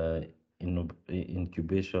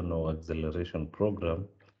incubation or acceleration program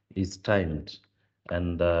is timed.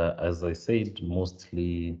 And as I said,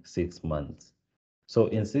 mostly 6 months. So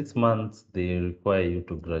in 6 months, they require you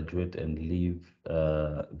to graduate and leave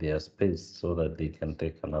their space so that they can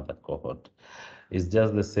take another cohort. It's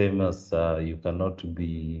just the same as you cannot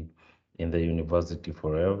be in the university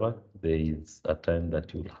forever. There is a time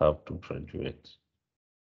that you'll have to graduate.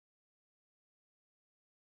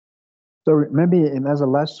 So maybe, and as a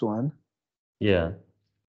last one, Yeah.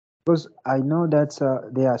 because I know that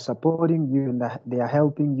they are supporting you and that they are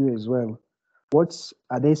helping you as well. What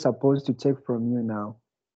are they supposed to take from you now?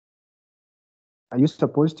 Are you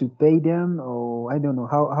supposed to pay them, or I don't know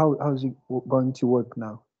how's it going to work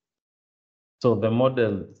now? So the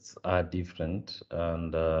models are different,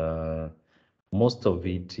 and most of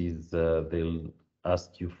it is they'll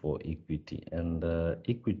ask you for equity, and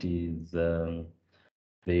equity is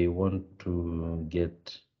they want to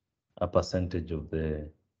get a percentage of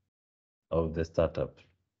the startup.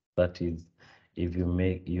 That is, if you're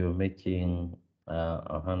making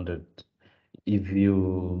 100, if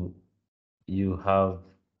you have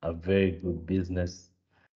a very good business,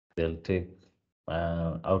 they'll take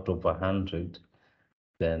out of 100,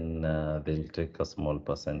 then they'll take a small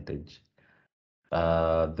percentage.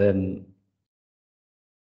 Then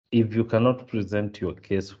if you cannot present your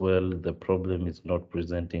case well, the problem is not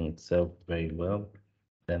presenting itself very well,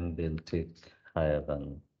 then they'll take higher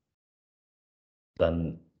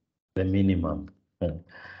than the minimum.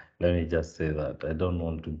 Let me just say that. I don't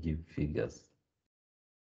want to give figures.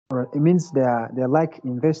 All right. It means they're like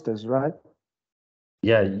investors, right?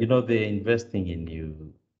 Yeah, you know, they're investing in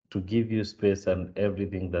you to give you space and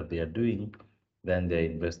everything that they are doing, then they're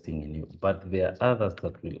investing in you. But there are others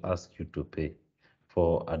that will ask you to pay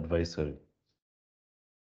for advisory.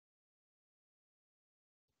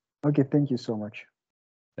 Okay, thank you so much.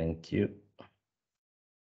 Thank you.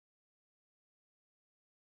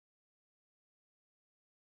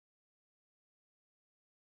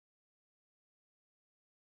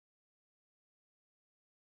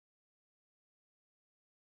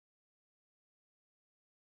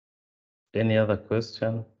 Any other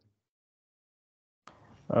question?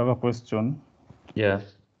 I have a question. Yeah.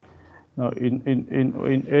 Now, in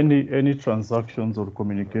any transactions or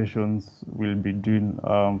communications we'll be doing,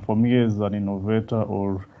 for me as an innovator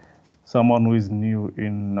or someone who is new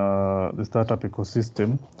in the startup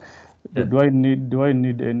ecosystem, Yeah. do I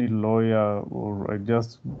need any lawyer, or I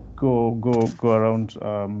just go around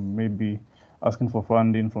maybe asking for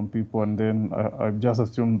funding from people, and then I just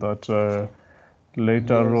assume that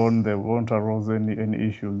later on there won't arise any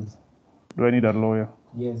issues? Do I need a lawyer?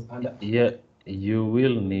 Yes, and Yeah, you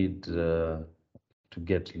will need to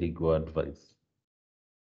get legal advice.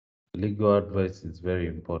 Legal advice is very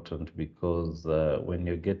important because when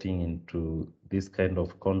you're getting into this kind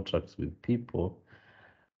of contracts with people,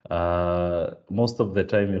 most of the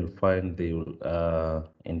time you'll find they will,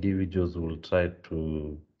 individuals will try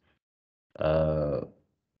uh,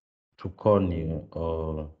 to con you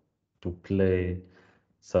or to play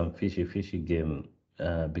some fishy game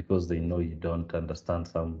because they know you don't understand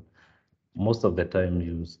some, most of the time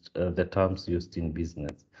used the terms used in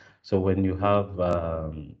business. So when you have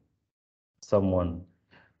someone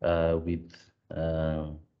with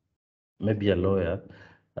maybe a lawyer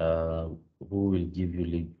uh, who will give you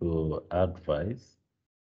legal advice,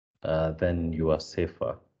 then you are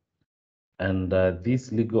safer. And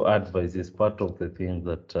this legal advice is part of the things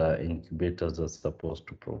that incubators are supposed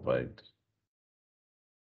to provide.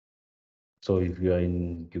 So if you are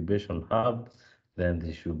in incubation hub, then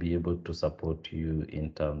they should be able to support you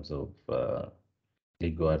in terms of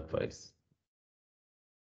legal advice.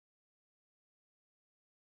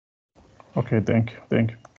 Okay, thank you.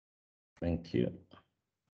 Thank you.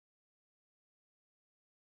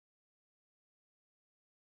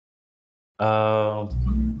 I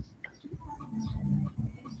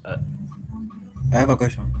have a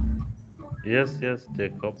question. Yes,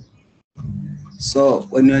 Jacob. So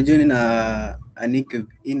when you are joining an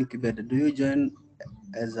incubator, do you join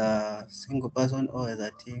as a single person or as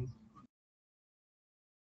a team?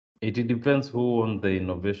 It depends who owns the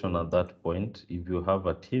innovation at that point. If you have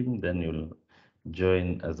a team, then you'll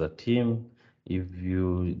join as a team. If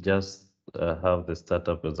you just have the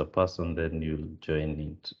startup as a person, then you'll join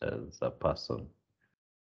it as a person.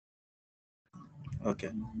 Okay,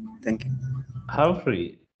 thank you.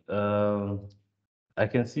 Humphrey, I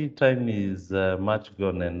can see time is much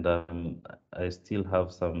gone, and I still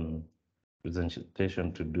have some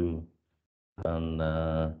presentation to do on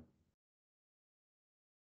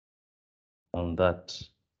that.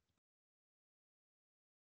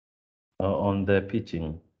 On the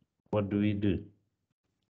pitching, what do we do?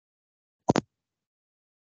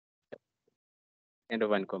 End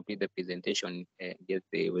of and complete the presentation. Yes,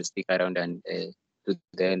 they will stick around and to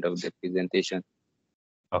the end of the presentation.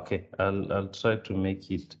 Okay, I'll try to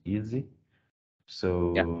make it easy.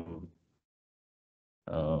 So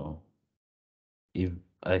if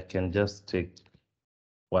I can just take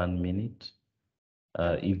 1 minute.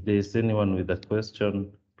 If there's anyone with a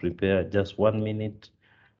question, prepare just 1 minute.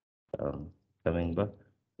 Coming back,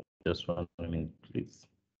 just 1 minute, please.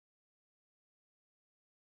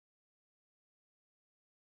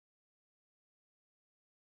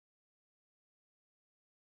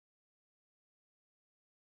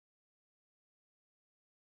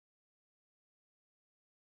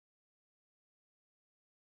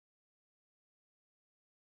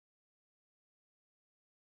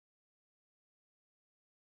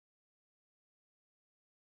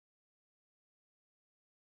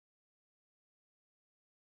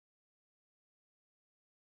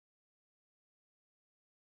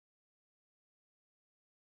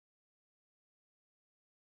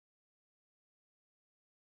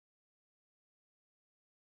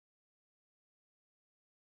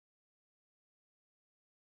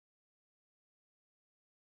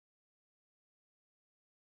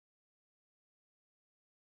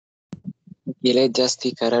 Okay, let's just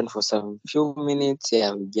stick around for some few minutes.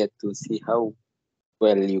 Yeah, we get to see how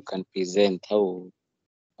well you can present. How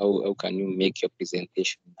can you make your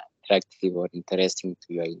presentation attractive or interesting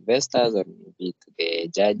to your investors or maybe to the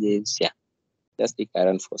judges? Yeah, just stick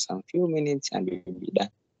around for some few minutes and we'll be done.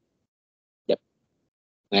 Yep.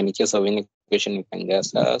 And in case of any question, you can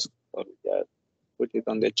just ask or just put it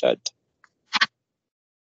on the chat.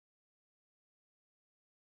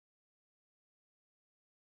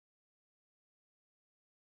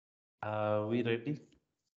 Are we ready?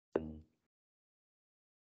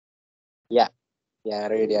 Yeah,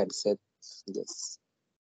 ready and set. Yes.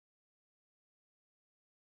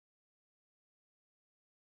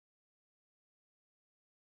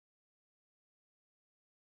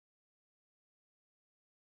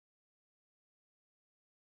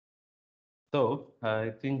 So I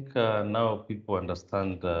think now people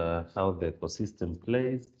understand how the ecosystem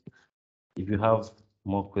plays. If you have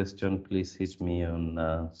more questions, please hit me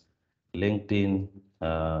on LinkedIn,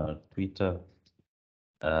 Twitter.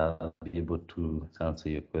 I'll be able to answer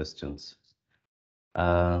your questions.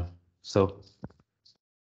 So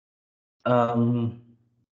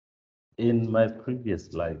in my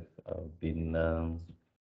previous life, I've been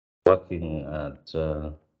working at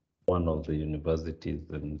one of the universities,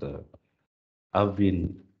 and I've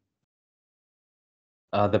been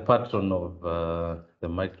the patron of the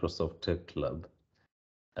Microsoft Tech Lab,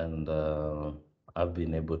 and I've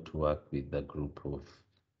been able to work with a group of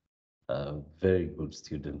very good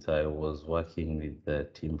students. I was working with the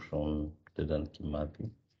team from Dedan Kimathi,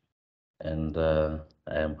 and I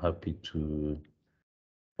am happy to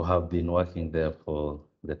have been working there for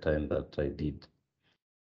the time that I did.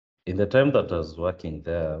 In the time that I was working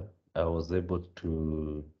there, I was able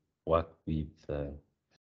to work with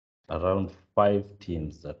around 5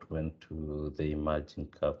 teams that went to the Emerging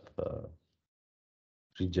Cup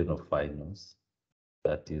regional finals,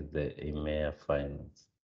 that is the EMEA finals.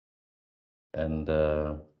 And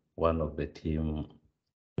one of the team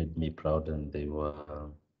made me proud, and they were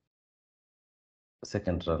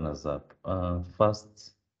second runners up.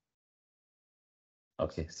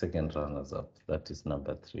 Second runners up, that is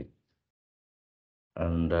number 3.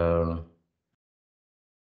 And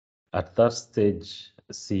at that stage,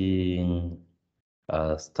 seeing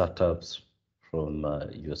startups from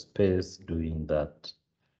your space doing that,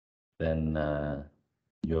 then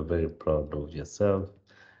you're very proud of yourself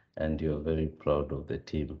and you're very proud of the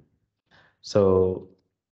team. So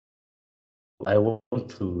I want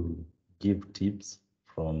to give tips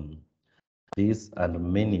from this and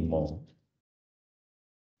many more.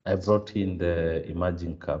 I brought in the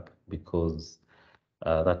Emerging Cup because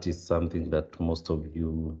That is something that most of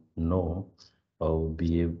you know or will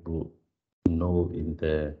be able to know in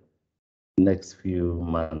the next few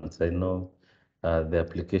months. I know the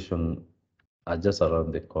application are just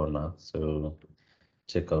around the corner, so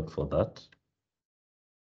check out for that.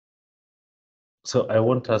 So I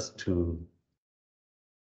want us to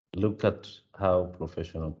look at how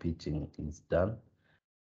professional pitching is done.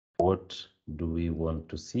 What do we want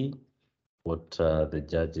to see? What the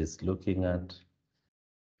judge is looking at?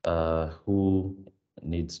 Who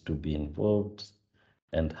needs to be involved?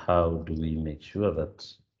 And how do we make sure that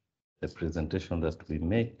the presentation that we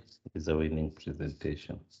make is a winning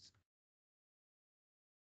presentation?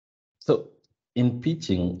 So in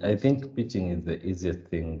pitching, I think pitching is the easiest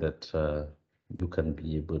thing that you can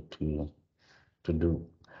be able to do.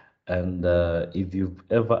 And if you've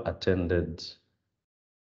ever attended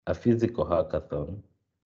a physical hackathon,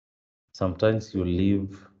 sometimes you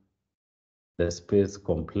leave the space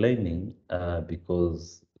complaining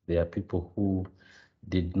because there are people who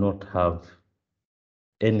did not have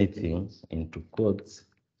anything into quotes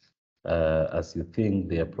as you think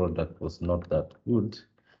their product was not that good,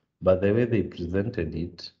 but the way they presented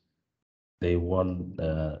it, they won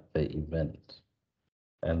the event.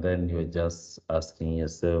 And then you're just asking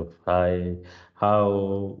yourself, why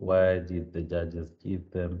did the judges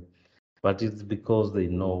give them? But it's because they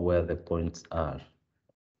know where the points are.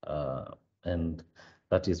 And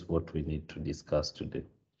that is what we need to discuss today.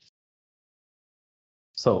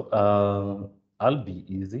 So I'll be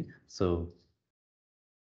easy. So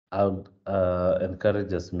I'll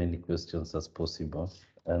encourage as many questions as possible.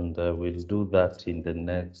 And we'll do that in the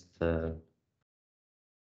next 20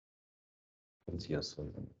 or so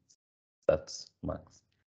minutes. That's max.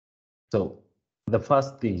 So the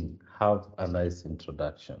first thing, have a nice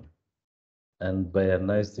introduction. And by a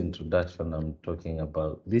nice introduction, I'm talking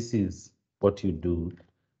about this is what you do.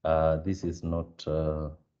 This is not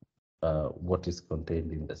what is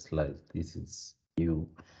contained in the slide. This is you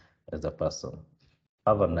as a person.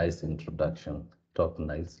 Have a nice introduction. Talk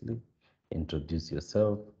nicely. Introduce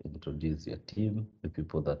yourself. Introduce your team, the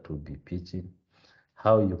people that will be pitching.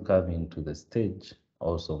 How you come into the stage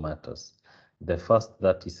also matters. The first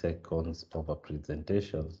 30 seconds of a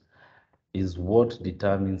presentation is what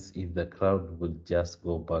determines if the crowd will just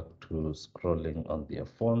go back to scrolling on their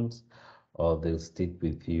phones or they'll stick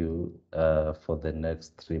with you for the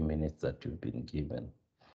next 3 minutes that you've been given.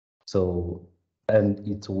 So, and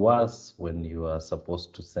it's worse when you are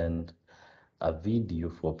supposed to send a video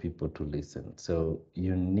for people to listen. So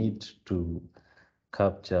you need to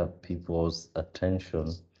capture people's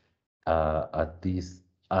attention at this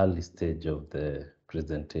early stage of the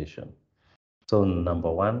presentation. So number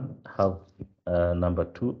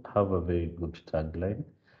two, have a very good tagline.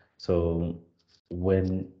 So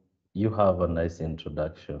when you have a nice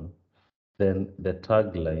introduction, then the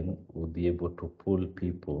tagline will be able to pull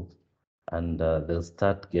people and they'll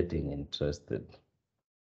start getting interested.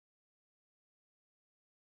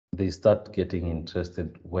 They start getting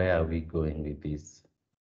interested. Where are we going with this?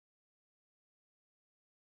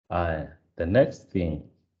 The next thing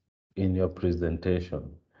in your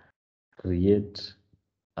presentation, create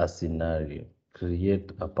a scenario,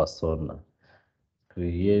 create a persona,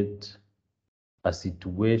 create a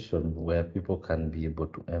situation where people can be able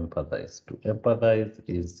to empathize. To empathize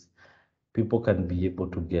is people can be able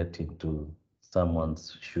to get into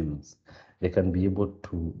someone's shoes. They can be able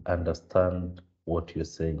to understand what you're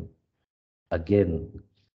saying. Again,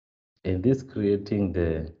 in this creating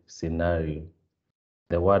the scenario,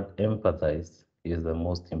 the word empathize is the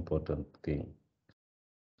most important thing.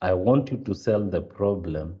 I want you to sell the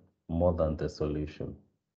problem more than the solution.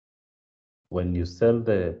 When you sell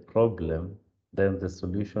the problem, then the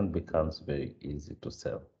solution becomes very easy to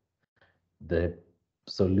sell. The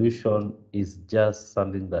solution is just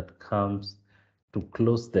something that comes to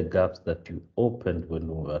close the gaps that you opened when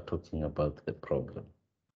we were talking about the problem.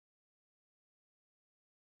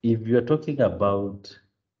 If you're talking about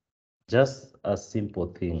just a simple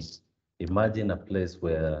thing, imagine a place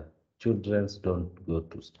where children don't go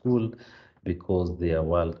to school because they are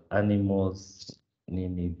wild animals,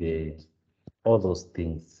 all those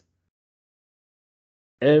things.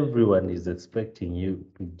 Everyone is expecting you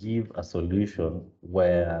to give a solution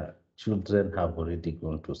where children have already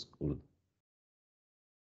gone to school.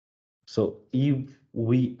 So if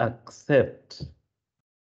we accept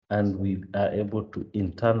and we are able to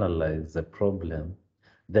internalize the problem,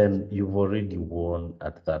 then you've already won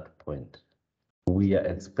at that point. We are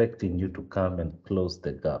expecting you to come and close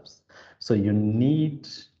the gaps. So you need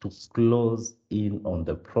to close in on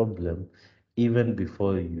the problem even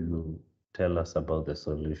before you tell us about the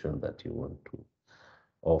solution that you want to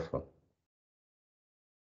offer.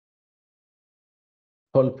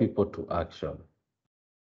 Call people to action.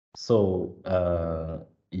 So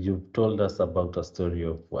you've told us about a story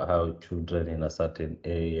of how children in a certain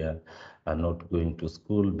area are not going to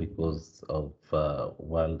school because of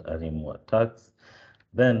wild animal attacks.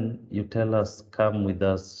 Then you tell us, come with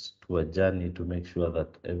us to a journey to make sure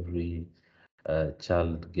that every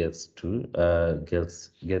child gets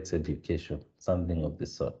education, something of the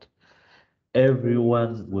sort.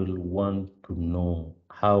 Everyone will want to know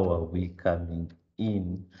how are we coming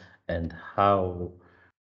in and how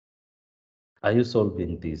are you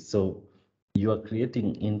solving this? So you are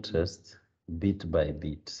creating interest bit by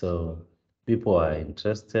bit. So people are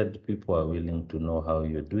interested, people are willing to know how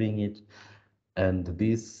you're doing it. And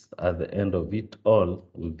this, at the end of it all,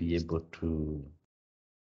 will be able to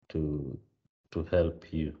to help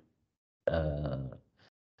you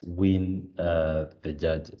win the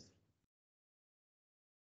judges.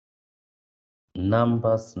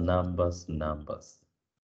 Numbers, numbers, numbers.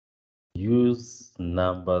 Use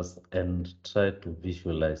numbers and try to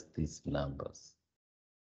visualize these numbers.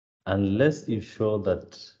 Unless you show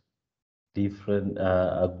that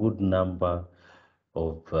a good number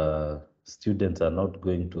of students are not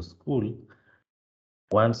going to school,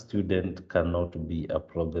 one student cannot be a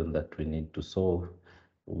problem that we need to solve.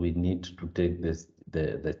 We need to take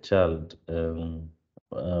the child,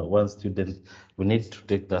 one student, we need to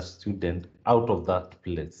take that student out of that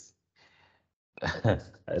place. I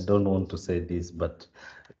don't want to say this, but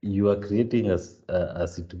you are creating a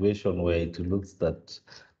situation where it looks that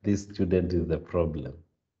this student is the problem.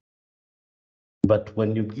 But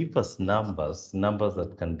when you give us numbers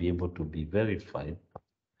that can be able to be verified,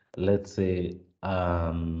 let's say,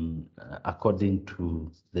 according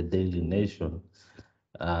to the Daily Nation,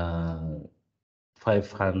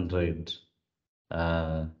 500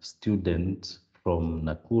 students from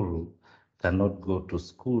Nakuru cannot go to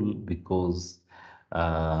school because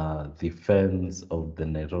the fence of the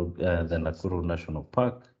Nakuru National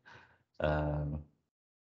Park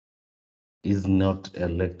is not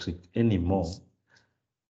electric anymore.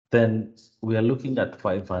 Then we are looking at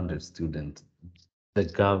 500 students. The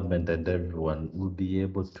government and everyone will be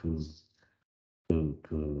able to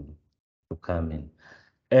come in.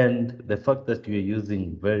 And the fact that you're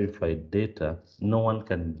using verified data, no one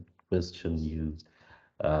can question you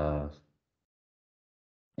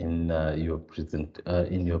in your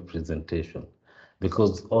presentation,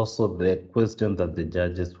 because also the question that the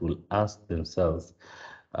judges will ask themselves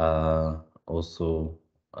also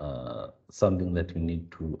something that you need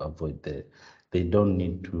to avoid there. They don't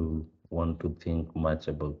need to want to think much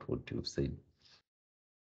about what you've said.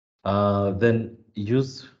 Then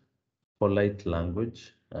use polite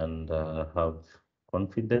language and have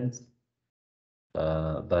confidence.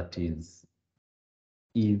 That is,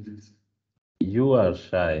 if you are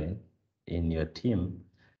shy in your team,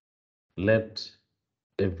 let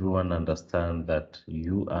everyone understand that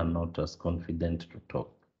you are not as confident to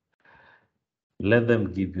talk. Let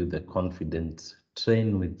them give you the confidence,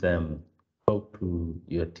 train with them, talk to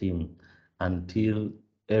your team until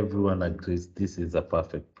everyone agrees this is a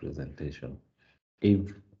perfect presentation.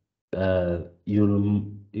 If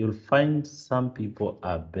you'll find some people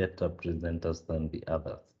are better presenters than the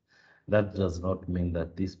others. That does not mean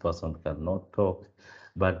that this person cannot talk,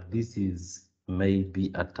 but this is maybe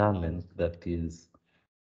a talent that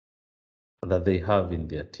they have in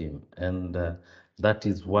their team, and that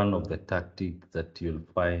is one of the tactics that you'll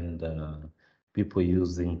find people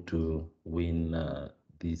using to win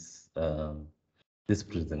this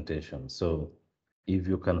presentation. So if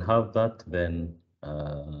you can have that, then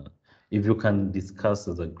if you can discuss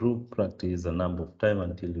as a group, practice a number of times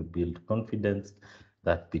until you build confidence,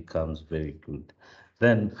 that becomes very good.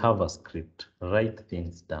 Then have a script, write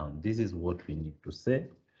things down. This is what we need to say.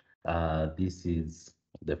 This is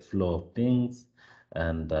the flow of things,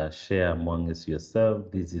 and share amongst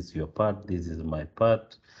yourself. This is your part, this is my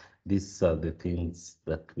part. These are the things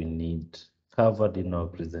that we need covered in our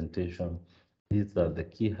presentation. These are the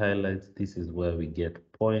key highlights. This is where we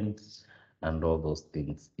get points and all those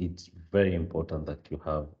things. It's very important that you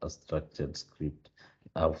have a structured script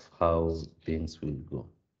of how things will go.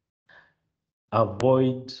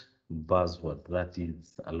 Avoid buzzword, that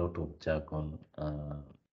is a lot of jargon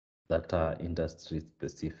that are industry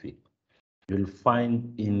specific. You'll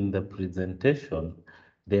find in the presentation,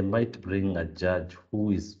 they might bring a judge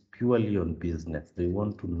who is purely on business. They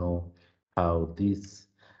want to know how this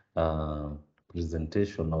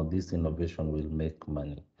presentation or this innovation will make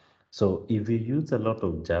money. So if you use a lot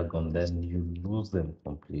of jargon, then you lose them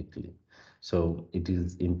completely. So it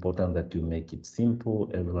is important that you make it simple,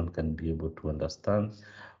 everyone can be able to understand.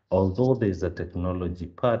 Although there's a technology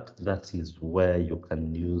part, that is where you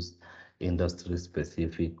can use industry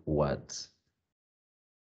specific words.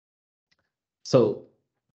 So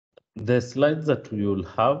the slides that you'll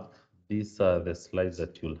have, these are the slides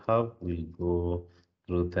that you'll have. We'll go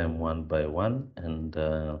through them one by one, and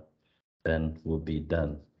then we'll be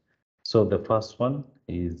done. So the first one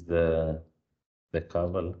is the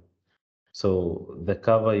cover. So the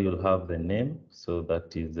cover, you'll have the name. So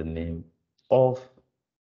that is the name of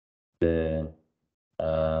the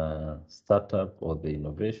startup or the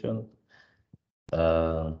innovation.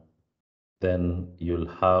 Then you'll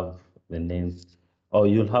have the names, or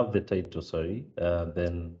you'll have the title, sorry,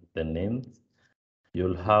 then the names.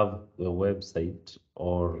 You'll have the website,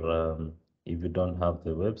 or if you don't have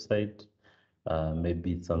the website,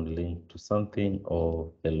 maybe it's some link to something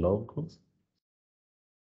or the logo.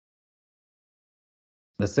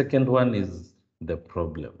 The second one is the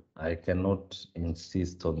problem. I cannot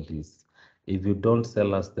insist on this. If you don't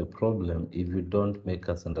sell us the problem, if you don't make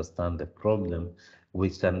us understand the problem,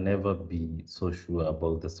 we can never be so sure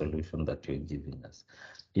about the solution that you're giving us.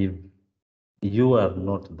 If you are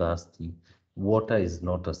not thirsty, water is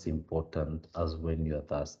not as important as when you're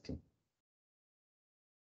thirsty.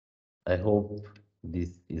 I hope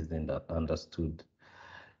this is understood.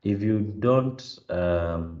 If you don't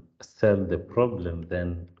sell the problem,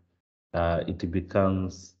 then it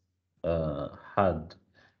becomes hard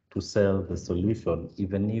to sell the solution.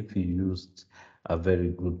 Even if you used a very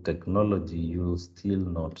good technology, you'll still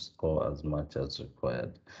not score as much as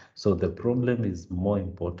required. So the problem is more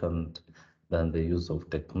important than the use of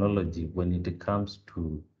technology when it comes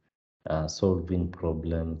to solving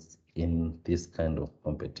problems in this kind of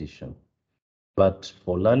competition. But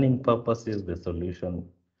for learning purposes, the solution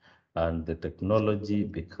and the technology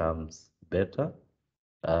becomes better.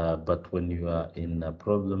 But when you are in a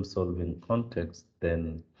problem-solving context,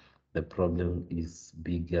 then the problem is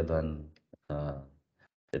bigger than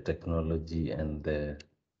the technology and the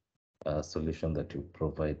solution that you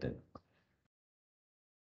provided.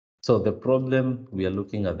 So the problem, we are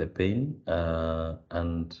looking at the pain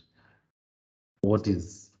and what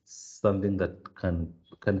is something that can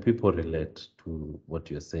people relate to what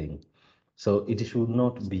you're saying. So it should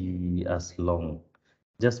not be as long.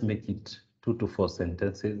 Just make it 2 to 4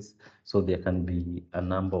 sentences, so there can be a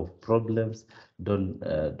number of problems. Don't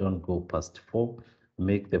go past 4.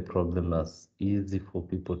 Make the problem as easy for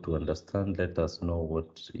people to understand. Let us know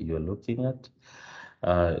what you're looking at.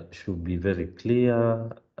 Should be very clear,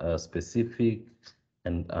 specific,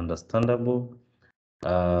 and understandable.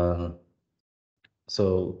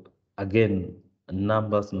 So again,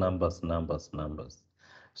 numbers, numbers, numbers, numbers.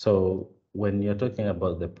 So when you're talking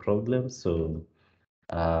about the problem, so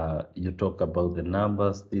you talk about the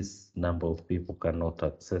numbers. This number of people cannot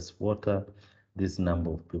access water. This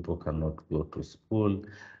number of people cannot go to school.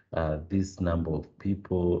 This number of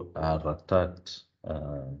people are attacked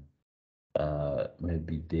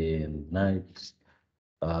maybe day and night.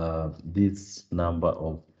 This number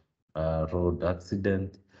of road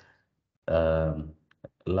accident, um,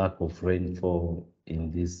 lack of rainfall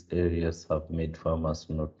in these areas have made farmers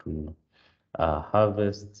not to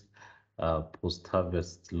harvest,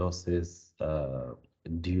 post-harvest losses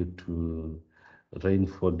due to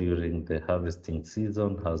rainfall during the harvesting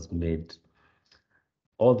season has made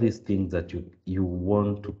all these things that you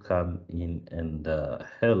want to come in and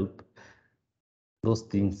help. Those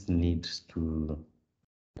things need to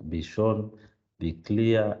be shown, be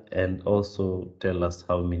clear, and also tell us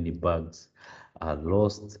how many bags are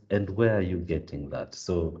lost and where are you getting that.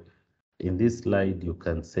 So in this slide, you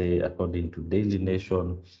can say, according to Daily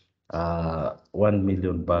Nation, 1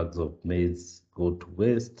 million bags of maize go to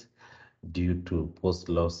waste due to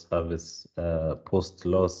post-loss harvest,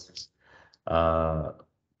 post-harvest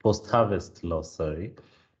loss, sorry.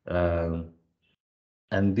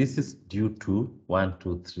 And this is due to 1,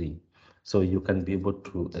 2, 3. So you can be able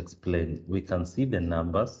to explain. We can see the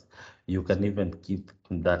numbers. You can even keep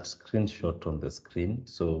that screenshot on the screen.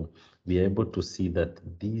 So be able to see that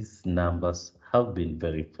these numbers have been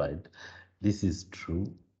verified. This is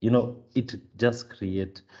true. You know, it just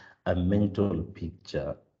creates a mental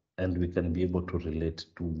picture and we can be able to relate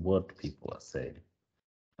to what people are saying.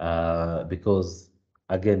 Because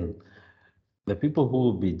again, the people who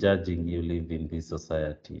will be judging you live in this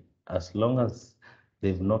society. As long as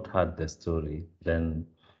they've not heard the story, then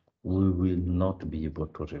we will not be able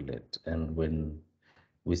to relate. And when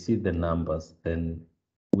we see the numbers, then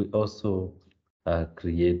we also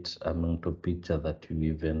create a mental picture that you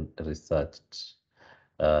even researched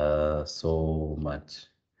so much.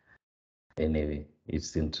 Anyway,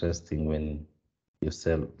 it's interesting when you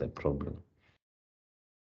solve the problem.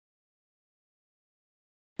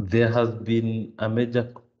 There has been a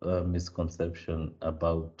major misconception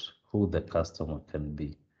about who the customer can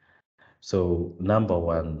be. So number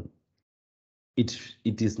one, it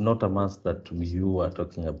is not a must that you are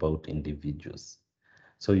talking about individuals.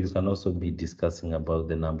 So you can also be discussing about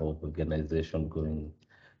the number of organizations going,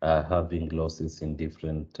 having losses in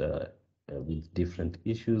different, with different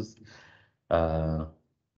issues.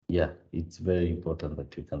 Yeah, it's very important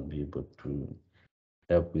that you can be able to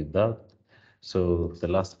help with that. So the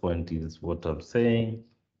last point is what I'm saying,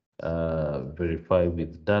 verify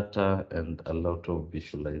with data and a lot of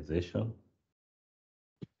visualization.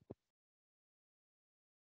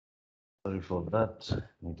 Sorry for that,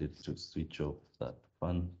 needed to switch off that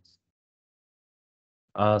one.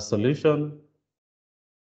 Solution,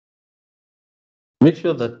 make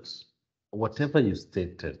sure that whatever you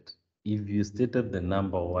stated, if you stated the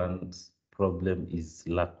number one problem is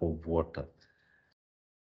lack of water,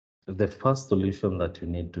 the first solution that you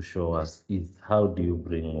need to show us is how do you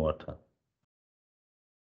bring water?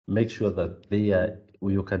 Make sure that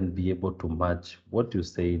you can be able to match what you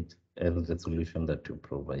said and the solution that you're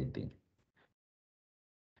providing.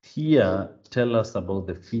 Here, tell us about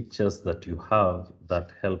the features that you have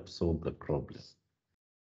that help solve the problem.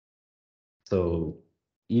 So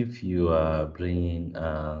if you are bringing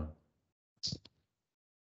a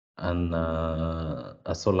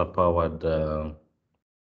solar powered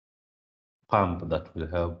pump that will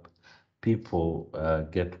help people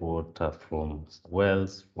get water from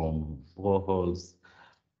wells, from boreholes,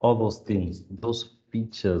 all those things, those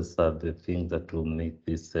features are the things that will make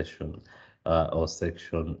this session or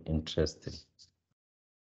section interesting.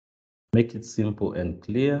 Make it simple and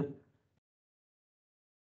clear.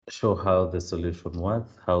 Show how the solution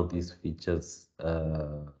works, how these features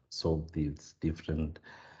solve these different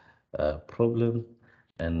problems,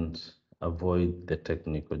 and avoid the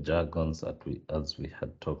technical jargons as we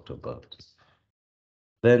had talked about.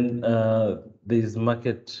 Then there is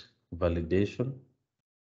market validation.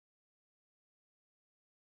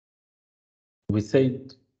 We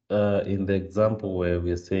said in the example where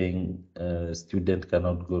we're saying a student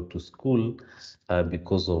cannot go to school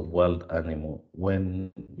because of wild animal.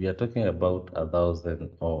 When we are talking about 1,000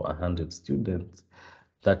 or 100 students,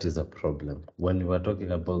 that is a problem. When you are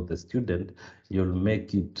talking about the student, you'll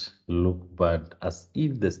make it look bad as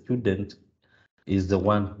if the student is the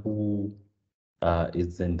one who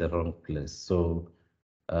is in the wrong place. So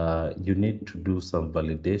you need to do some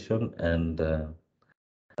validation, and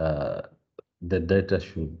the data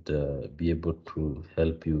should be able to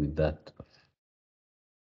help you with that.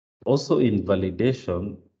 Also in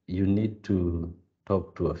validation, you need to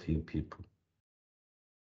talk to a few people.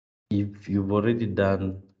 If you've already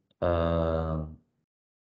done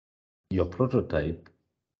your prototype,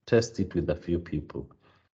 test it with a few people.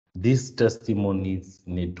 These testimonies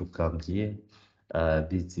need to come here.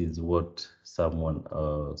 This is what someone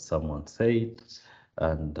said,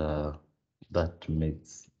 and that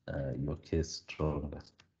makes your case stronger.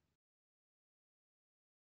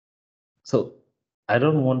 So I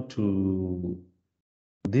don't want to.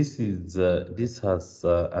 This has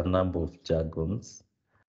a number of jargons.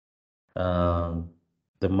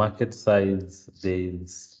 The market size,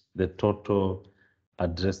 there's the total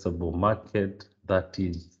addressable market, that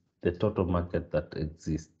is the total market that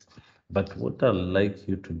exists. But what I'd like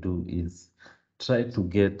you to do is try to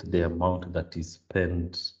get the amount that is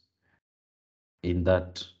spent in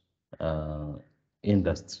that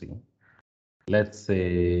industry. Let's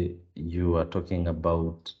say you are talking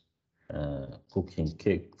about cooking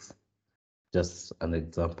cakes, just an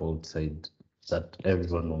example outside that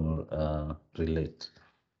everyone will relate.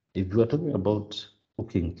 If you are talking about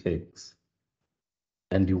cooking cakes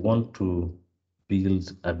and you want to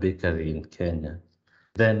build a bakery in Kenya,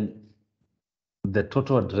 then the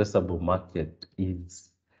total addressable market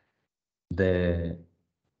is the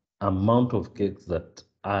amount of cakes that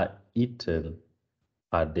are eaten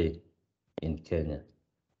per day in Kenya.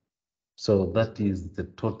 So that is the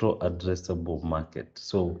total addressable market.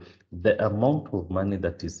 So the amount of money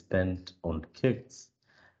that is spent on cakes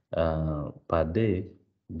per day,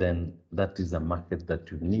 then that is a market that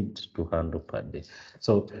you need to handle per day.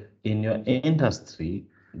 So in your industry,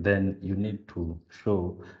 then you need to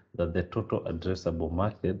show that the total addressable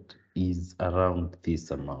market is around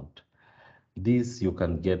this amount. This you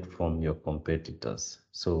can get from your competitors.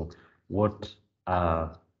 So what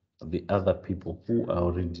are the other people who are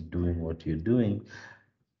already doing what you're doing?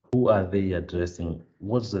 who are they addressing?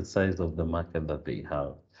 What's the size of the market that they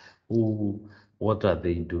have? What are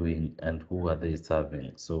they doing, and who are they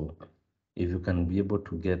serving? So if you can be able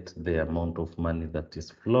to get the amount of money that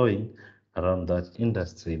is flowing around that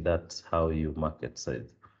industry, that's how you market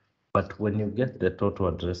size. But when you get the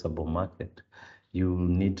total addressable market, you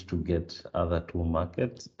need to get other two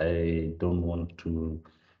markets. I don't want to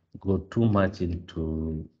go too much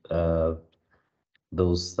into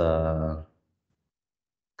those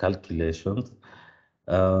calculations,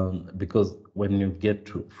 because when you get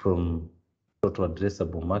from total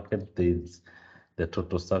addressable market, there's the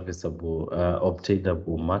total serviceable,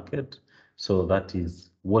 obtainable market. So that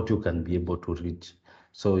is what you can be able to reach.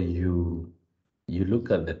 So you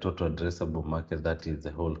look at the total addressable market, that is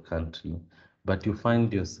the whole country, but you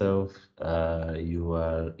find yourself, you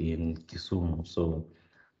are in Kisumu, so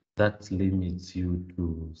that limits you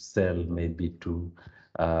to sell maybe to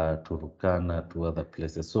Turkana, to other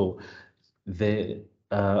places. So the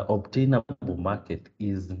obtainable market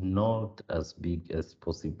is not as big as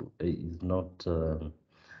possible. Is not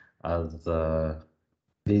as there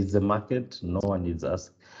is a market. No one is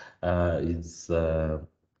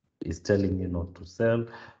is telling you not to sell,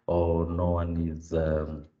 or no one is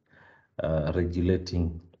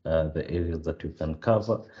regulating the areas that you can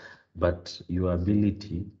cover, but your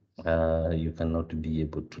ability, you cannot be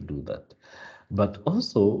able to do that. But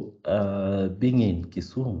also, being in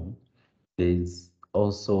Kisumu, there is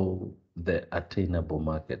also the attainable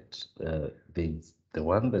market. There's the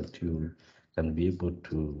one that you can be able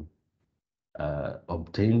to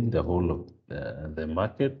obtain the whole of the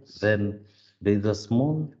market. Then there's a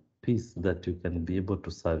small piece that you can be able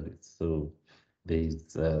to service. So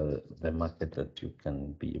there's the market that you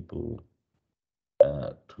can be able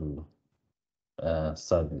to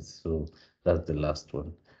service. So that's the last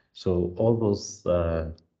one. So all those,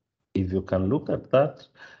 if you can look at that,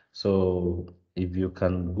 so if you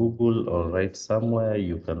can Google or write somewhere,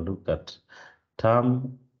 you can look at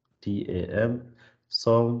TAM, TAM,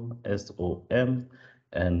 SOM, SOM,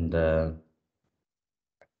 and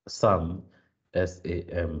SAM,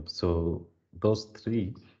 SAM. So those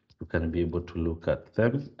three, you can be able to look at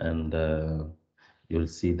them, and you'll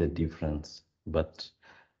see the difference. But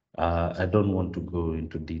I don't want to go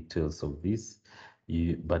into details of this,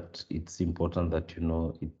 but it's important that you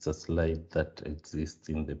know it's a slide that exists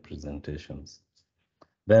in the presentations.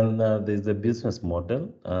 Then there's a business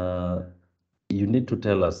model. You need to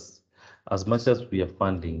tell us, as much as we are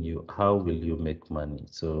funding you, how will you make money?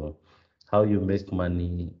 So how you make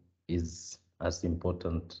money is as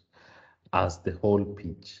important as the whole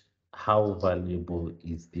pitch. How valuable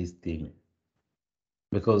is this thing?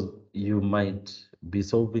 Because you might be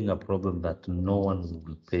solving a problem that no one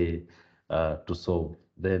will pay to solve.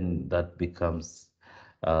 Then that becomes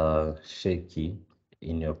shaky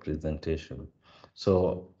in your presentation.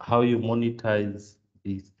 So how you monetize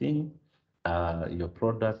this thing, your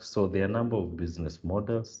product. So there are a number of business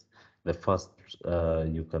models. The first,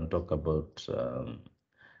 you can talk about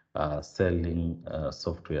selling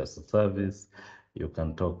software as a service. You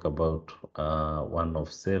can talk about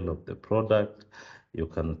one-off sale of the product. You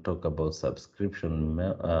can talk about subscription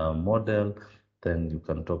model. Then you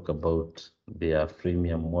can talk about their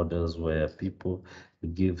freemium models where people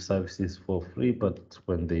give services for free, but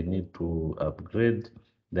when they need to upgrade,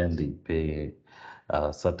 then they pay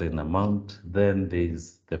a certain amount. Then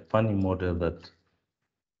there's the funny model that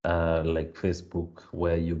like Facebook,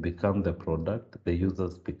 where you become the product, the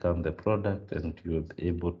users become the product, and you're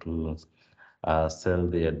able to sell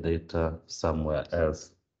their data somewhere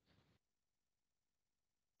else.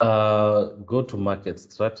 Go to market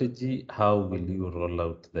strategy. How will you roll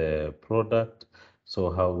out the product? So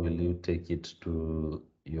how will you take it to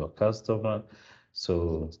your customer?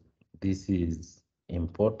 So this is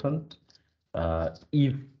important.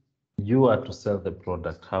 If you are to sell the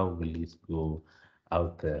product, how will it go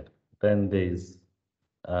out there? Then there's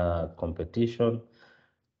competition,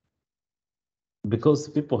 because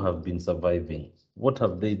people have been surviving. What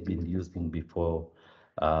have they been using before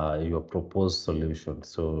your proposed solution?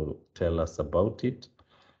 So tell us about it.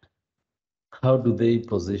 How do they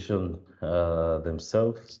position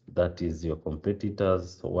themselves? That is your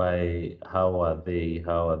competitors. Why? How are they?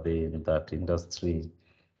 How are they in that industry?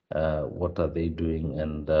 What are they doing,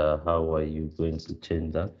 and how are you going to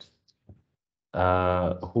change that?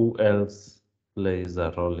 Who else plays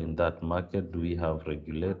a role in that market? Do we have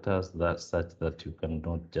regulators that such that you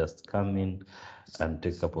cannot just come in and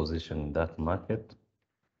take a position in that market?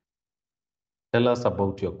 Tell us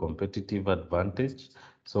about your competitive advantage.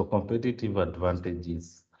 So competitive advantage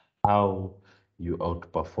is how you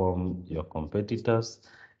outperform your competitors.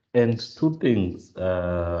 And two things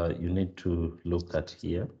you need to look at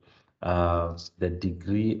here. The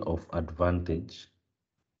degree of advantage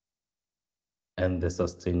and the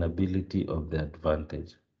sustainability of the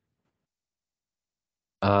advantage.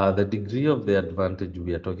 The degree of the advantage,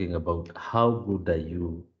 we are talking about how good are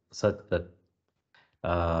you such that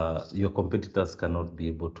your competitors cannot be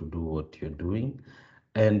able to do what you're doing,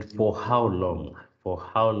 and for how long? For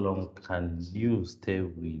how long can you stay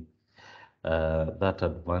with that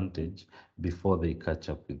advantage before they catch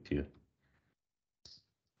up with you?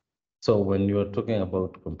 So when you are talking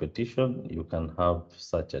about competition, you can have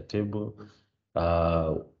such a table.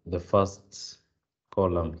 The first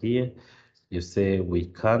column here, you say we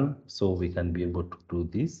can, so we can be able to do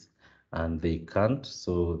this, and they can't,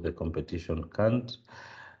 so the competition can't.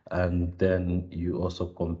 And then you also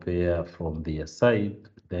compare from their side,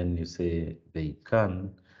 then you say they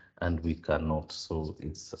can and we cannot. So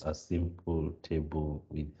it's a simple table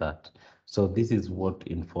with that. So this is what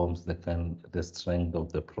informs the strength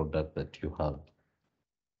of the product that you have.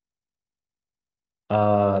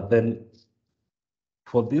 Then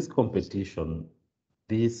for this competition,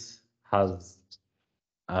 this has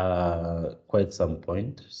quite some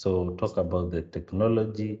point. So talk about the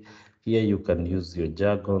technology. Here you can use your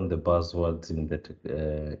jargon, the buzzwords in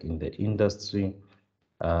the industry.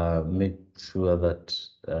 Make sure that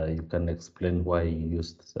you can explain why you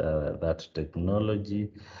used that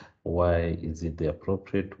technology, why is it the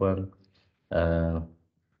appropriate one. And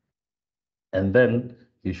then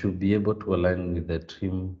you should be able to align with the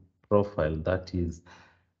team profile. That is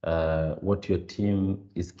what your team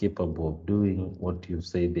is capable of doing, what you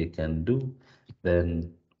say they can do,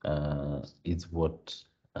 then is what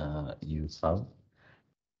you have.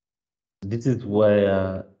 This is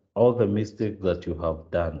where all the mistakes that you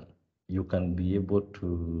have done, you can be able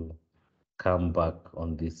to come back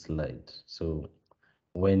on this slide. So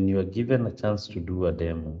when you are given a chance to do a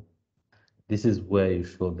demo, this is where you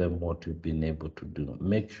show them what you've been able to do.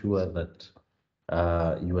 Make sure that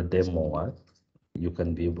your demo works. You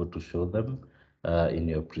can be able to show them in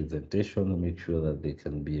your presentation. Make sure that they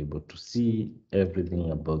can be able to see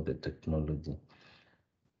everything about the technology.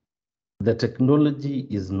 The technology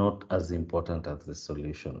is not as important as the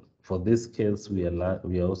solution. For this case, we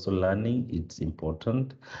are also learning it's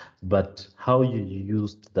important, but how you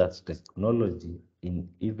used that technology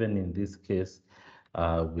even in this case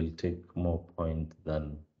will take more point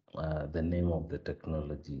than the name of the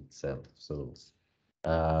technology itself. So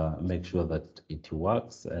make sure that it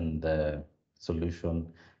works and the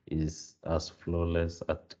solution is as flawless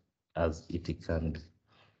as it can be.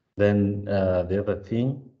 Then the other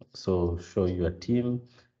thing, so show your team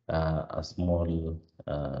a small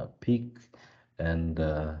peek and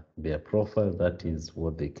their profile. That is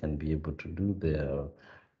what they can be able to do, their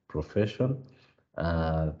profession.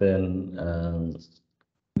 Then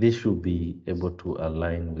they should be able to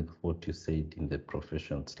align with what you said in the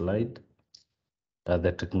profession slide,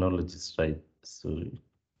 the technology slide, sorry.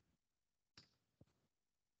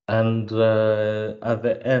 And at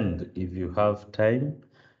the end, if you have time,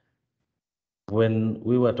 when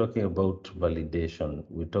we were talking about validation,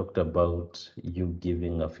 we talked about you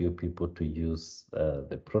giving a few people to use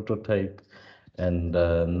the prototype. And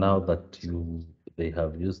now that they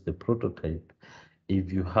have used the prototype,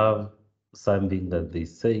 if you have something that they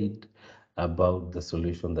said about the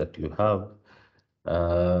solution that you have,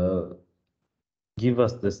 give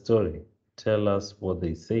us the story. Tell us what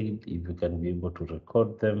they said. If you can be able to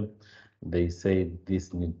record them, they said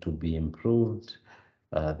this need to be improved.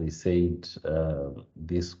 They said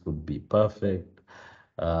this could be perfect.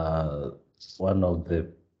 One of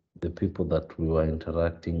the people that we were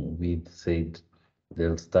interacting with said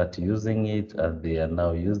they'll start using it, and they are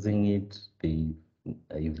now using it.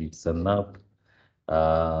 If it's an app,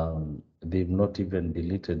 they've not even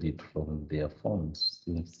deleted it from their phones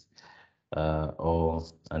since or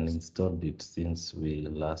uninstalled it since we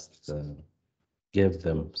last gave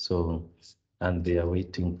them. So, and they are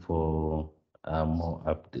waiting for more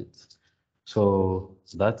updates. So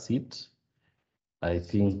that's it. I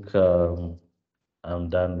think I'm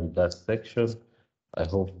done with that section. I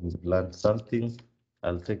hope we've learned something.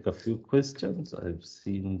 I'll take a few questions. I've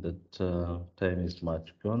seen that time is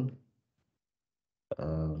much gone.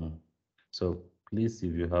 So please,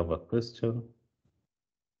 if you have a question.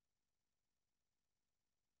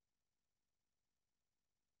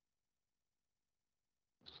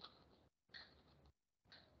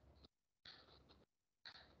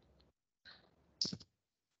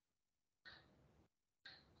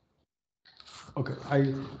 Okay,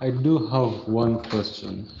 I do have one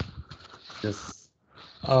question. Yes.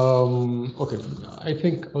 Okay, I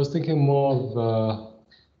was thinking more of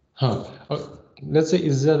Let's say,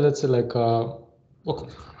 like okay,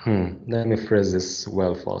 let me phrase this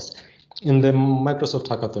well first. In the Microsoft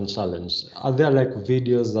Hackathon Challenge, are there like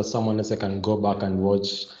videos that someone, let's say, can go back and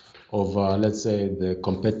watch of, let's say, the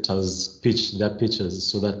competitors pitch their pitches,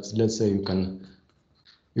 so that, let's say, you can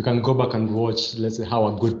go back and watch, let's say, how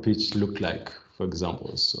a good pitch looked like, for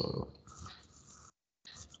example. So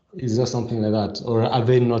is there something like that, or are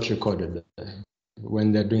they not recorded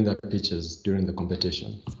when they're doing their pitches during the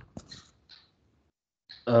competition?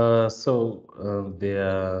 They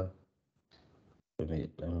are.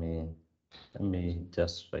 Let me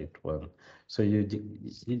just write one. So you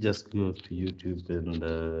just go to YouTube and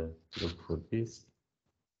look for this.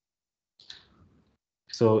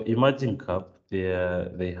 So Imagine Cup,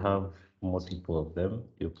 they have multiple of them.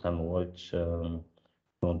 You can watch from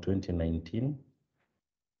 2019.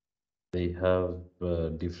 They have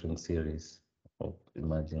different series of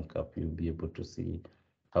Imagine Cup. You'll be able to see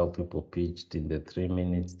how people pitched in the 3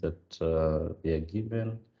 minutes that they are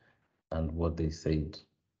given and what they said.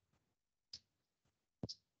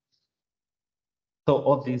 So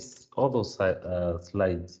all those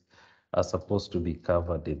slides are supposed to be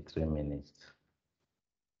covered in 3 minutes.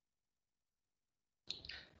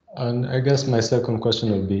 And I guess my second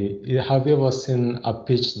question would be, have you ever seen a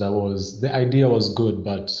pitch that the idea was good,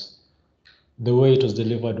 but the way it was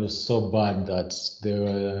delivered was so bad that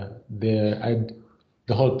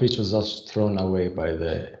the whole pitch was just thrown away by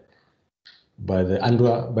the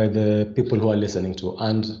people who are listening to?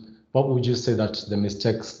 And what would you say that the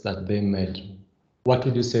mistakes that they made? What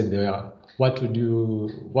would you say they are? What would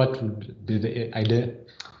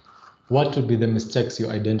be the mistakes you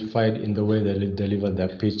identified in the way they delivered their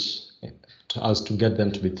pitch as to get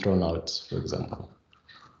them to be thrown out, for example?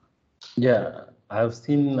 Yeah, I've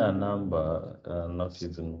seen a number, not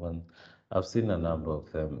even one. I've seen a number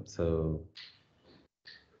of them. So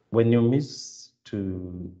when you miss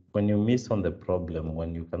on the problem,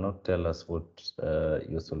 when you cannot tell us what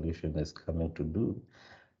your solution is coming to do,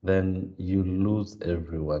 then you lose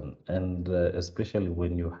everyone. And especially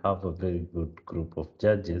when you have a very good group of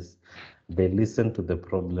judges, they listen to the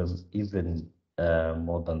problem even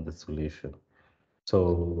more than the solution.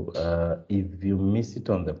 So if you miss it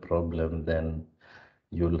on the problem, then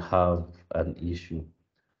you'll have an issue.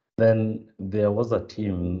 Then there was a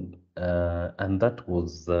team, and that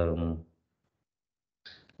was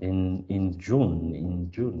in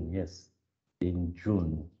June. Yes, in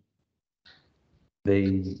June.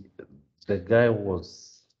 The guy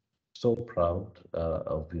was so proud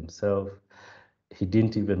of himself. He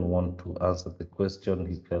didn't even want to answer the question.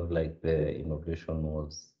 He felt like the innovation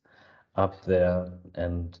was up there,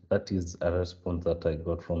 and that is a response that I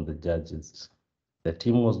got from the judges. The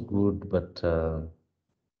team was good, but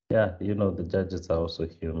yeah, the judges are also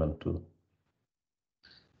human too.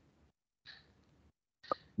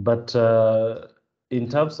 But in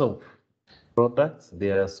terms of products,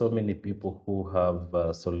 there are so many people who have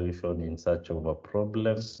a solution in search of a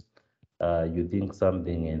problem. You think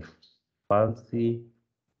something is fancy,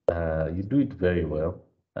 you do it very well,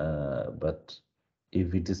 but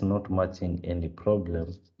if it is not matching any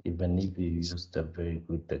problem, even if you used a very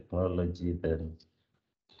good technology, then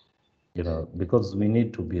because we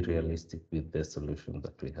need to be realistic with the solution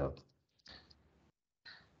that we have.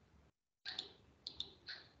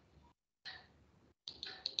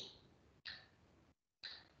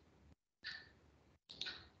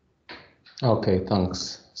 Okay,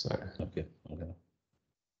 thanks. Sorry. Okay.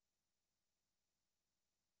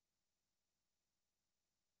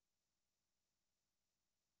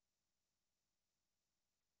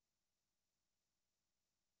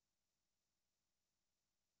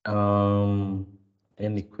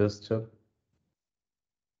 Any question?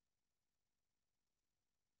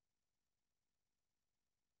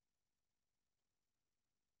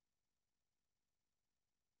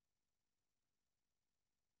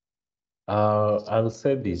 I'll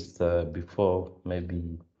say this before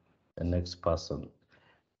maybe the next person.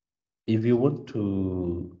 If you want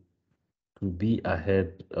to be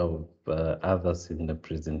ahead of others in the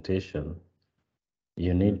presentation,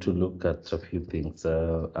 you need to look at a few things.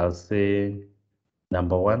 I'll say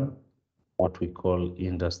number one, what we call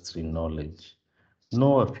industry knowledge.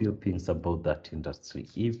 Know a few things about that industry.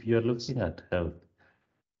 If you're looking at health,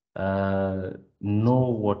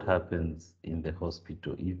 know what happens in the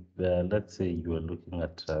hospital. If let's say you are looking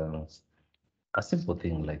at a simple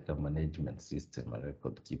thing like a management system, a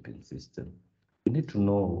record keeping system, you need to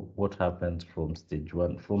know what happens from stage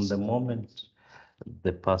one, from the moment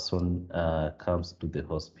the person comes to the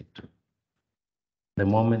hospital. The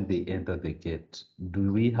moment they enter the gate,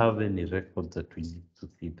 do we have any records that we need to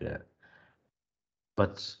see there?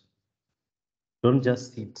 But Don't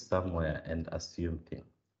just sit somewhere and assume things.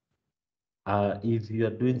 If you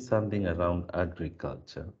are doing something around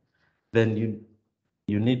agriculture, then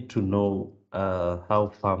you need to know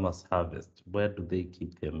how farmers harvest. Where do they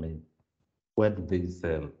keep their meat? Where do they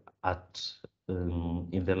sell?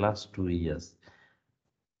 In the last 2 years,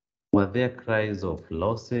 were there cries of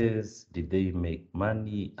losses? Did they make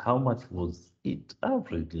money? How much was it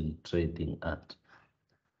averagely trading at?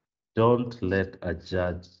 Don't let a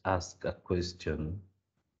judge ask a question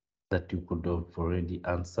that you could have already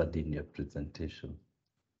answered in your presentation.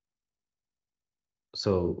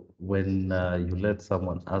 So when you let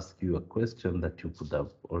someone ask you a question that you could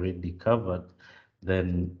have already covered,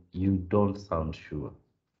 then you don't sound sure.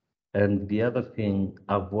 And the other thing,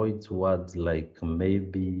 avoid words like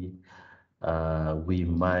maybe, we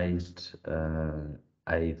might,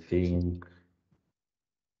 I think.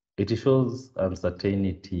 It shows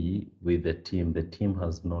uncertainty with the team. The team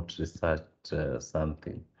has not researched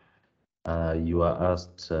something. You are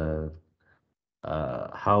asked,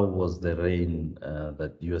 how was the rain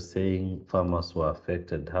that you're saying farmers were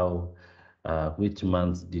affected? Which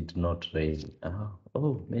months did not rain?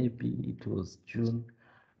 Oh, maybe it was June,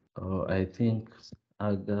 or I think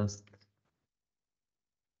August.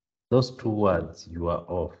 Those 2 words, you are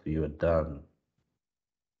off, you are done.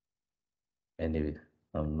 Anyway,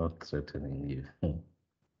 I'm not threatening you.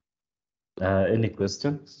 Any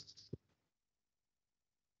questions?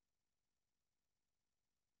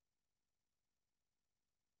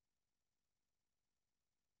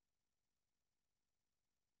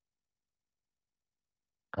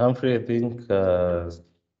 Humphrey, I think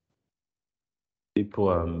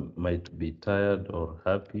people might be tired or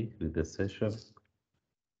happy with the session.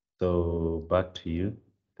 So back to you.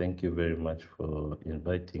 Thank you very much for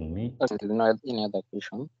inviting me. Any other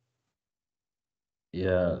question?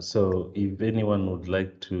 Yeah, so if anyone would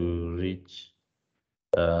like to reach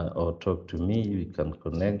or talk to me, we can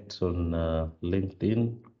connect on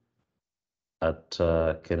LinkedIn at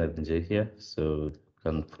Kenneth J here. So you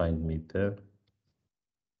can find me there.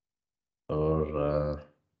 Or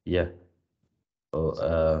yeah,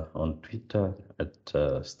 or on Twitter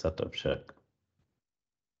at Startup Shack.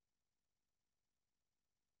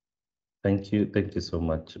 Thank you so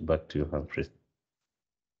much. Back to you, Humphrey.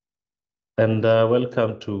 And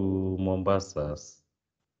welcome to Mombasa.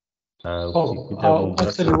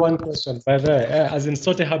 Actually, one question. By the way, as in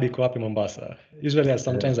Sote Hub iko wapi Mombasa? Usually,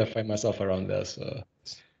 sometimes I find myself around there. So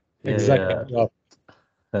exactly.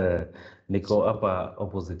 Niko hapa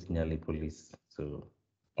opposite Nyali Police. So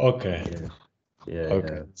okay.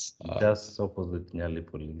 Yeah. Just opposite Nyali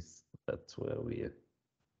Police. That's where we are.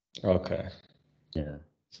 Okay. Yeah.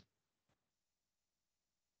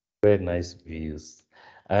 Very nice views.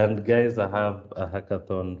 And guys, I have a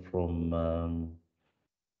hackathon from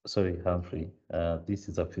sorry, Humphrey. This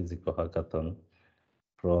is a physical hackathon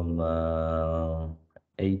from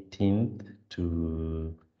 18th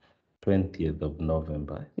to 20th of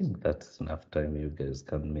November. I think that's enough time. You guys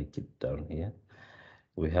can make it down here.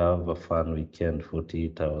 We have a fun weekend,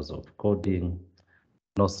 48 hours of coding,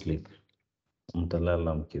 no sleep.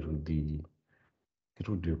 Mtalala mkirudi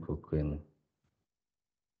huko kwenu.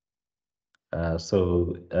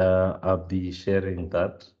 So I'll be sharing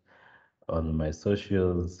that on my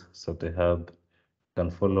socials, Sote Hub. You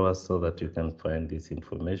can follow us so that you can find this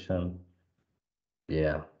information.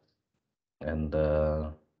 Yeah. And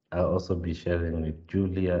I'll also be sharing with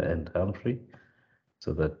Julia and Humphrey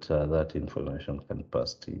so that that information can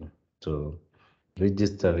pass to you. So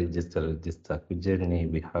register.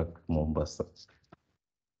 Kujeni, we hack Mombasa.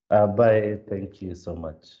 Bye. Thank you so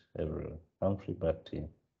much, everyone. Humphrey, back to you.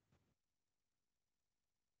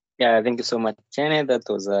 Yeah, thank you so much, Kenneth. That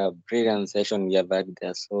was a brilliant session we have had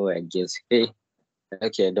there. So I guess, hey,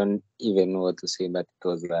 okay, I don't even know what to say, but it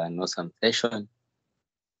was an awesome session.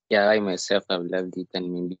 Yeah, I myself have loved it,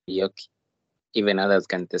 and maybe okay, even others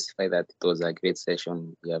can testify that it was a great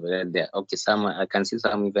session we have had there. Okay, I can see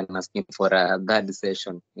some even asking for a third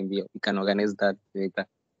session. Maybe we can organize that later.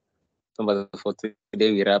 So, but for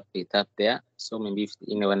today, we wrap it up there. So maybe if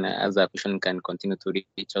anyone has a question, can continue to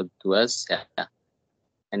reach out to us. Yeah.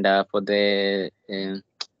 And for the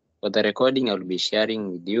recording, I will be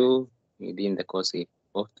sharing with you within the course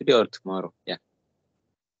of today or tomorrow. Yeah.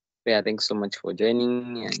 Yeah. Thanks so much for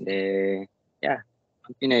joining, and yeah,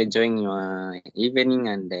 continue enjoying your evening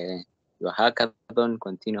and your hackathon.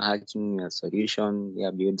 Continue hacking your solution.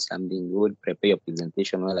 Yeah, build something good. Prepare your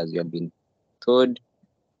presentation well as you have been told.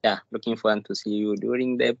 Yeah, looking forward to see you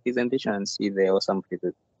during the presentation and see the awesome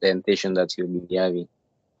presentation that you'll be having.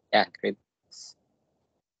 Yeah, great.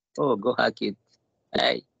 Oh, go hack it.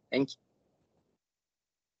 Bye. Thank you.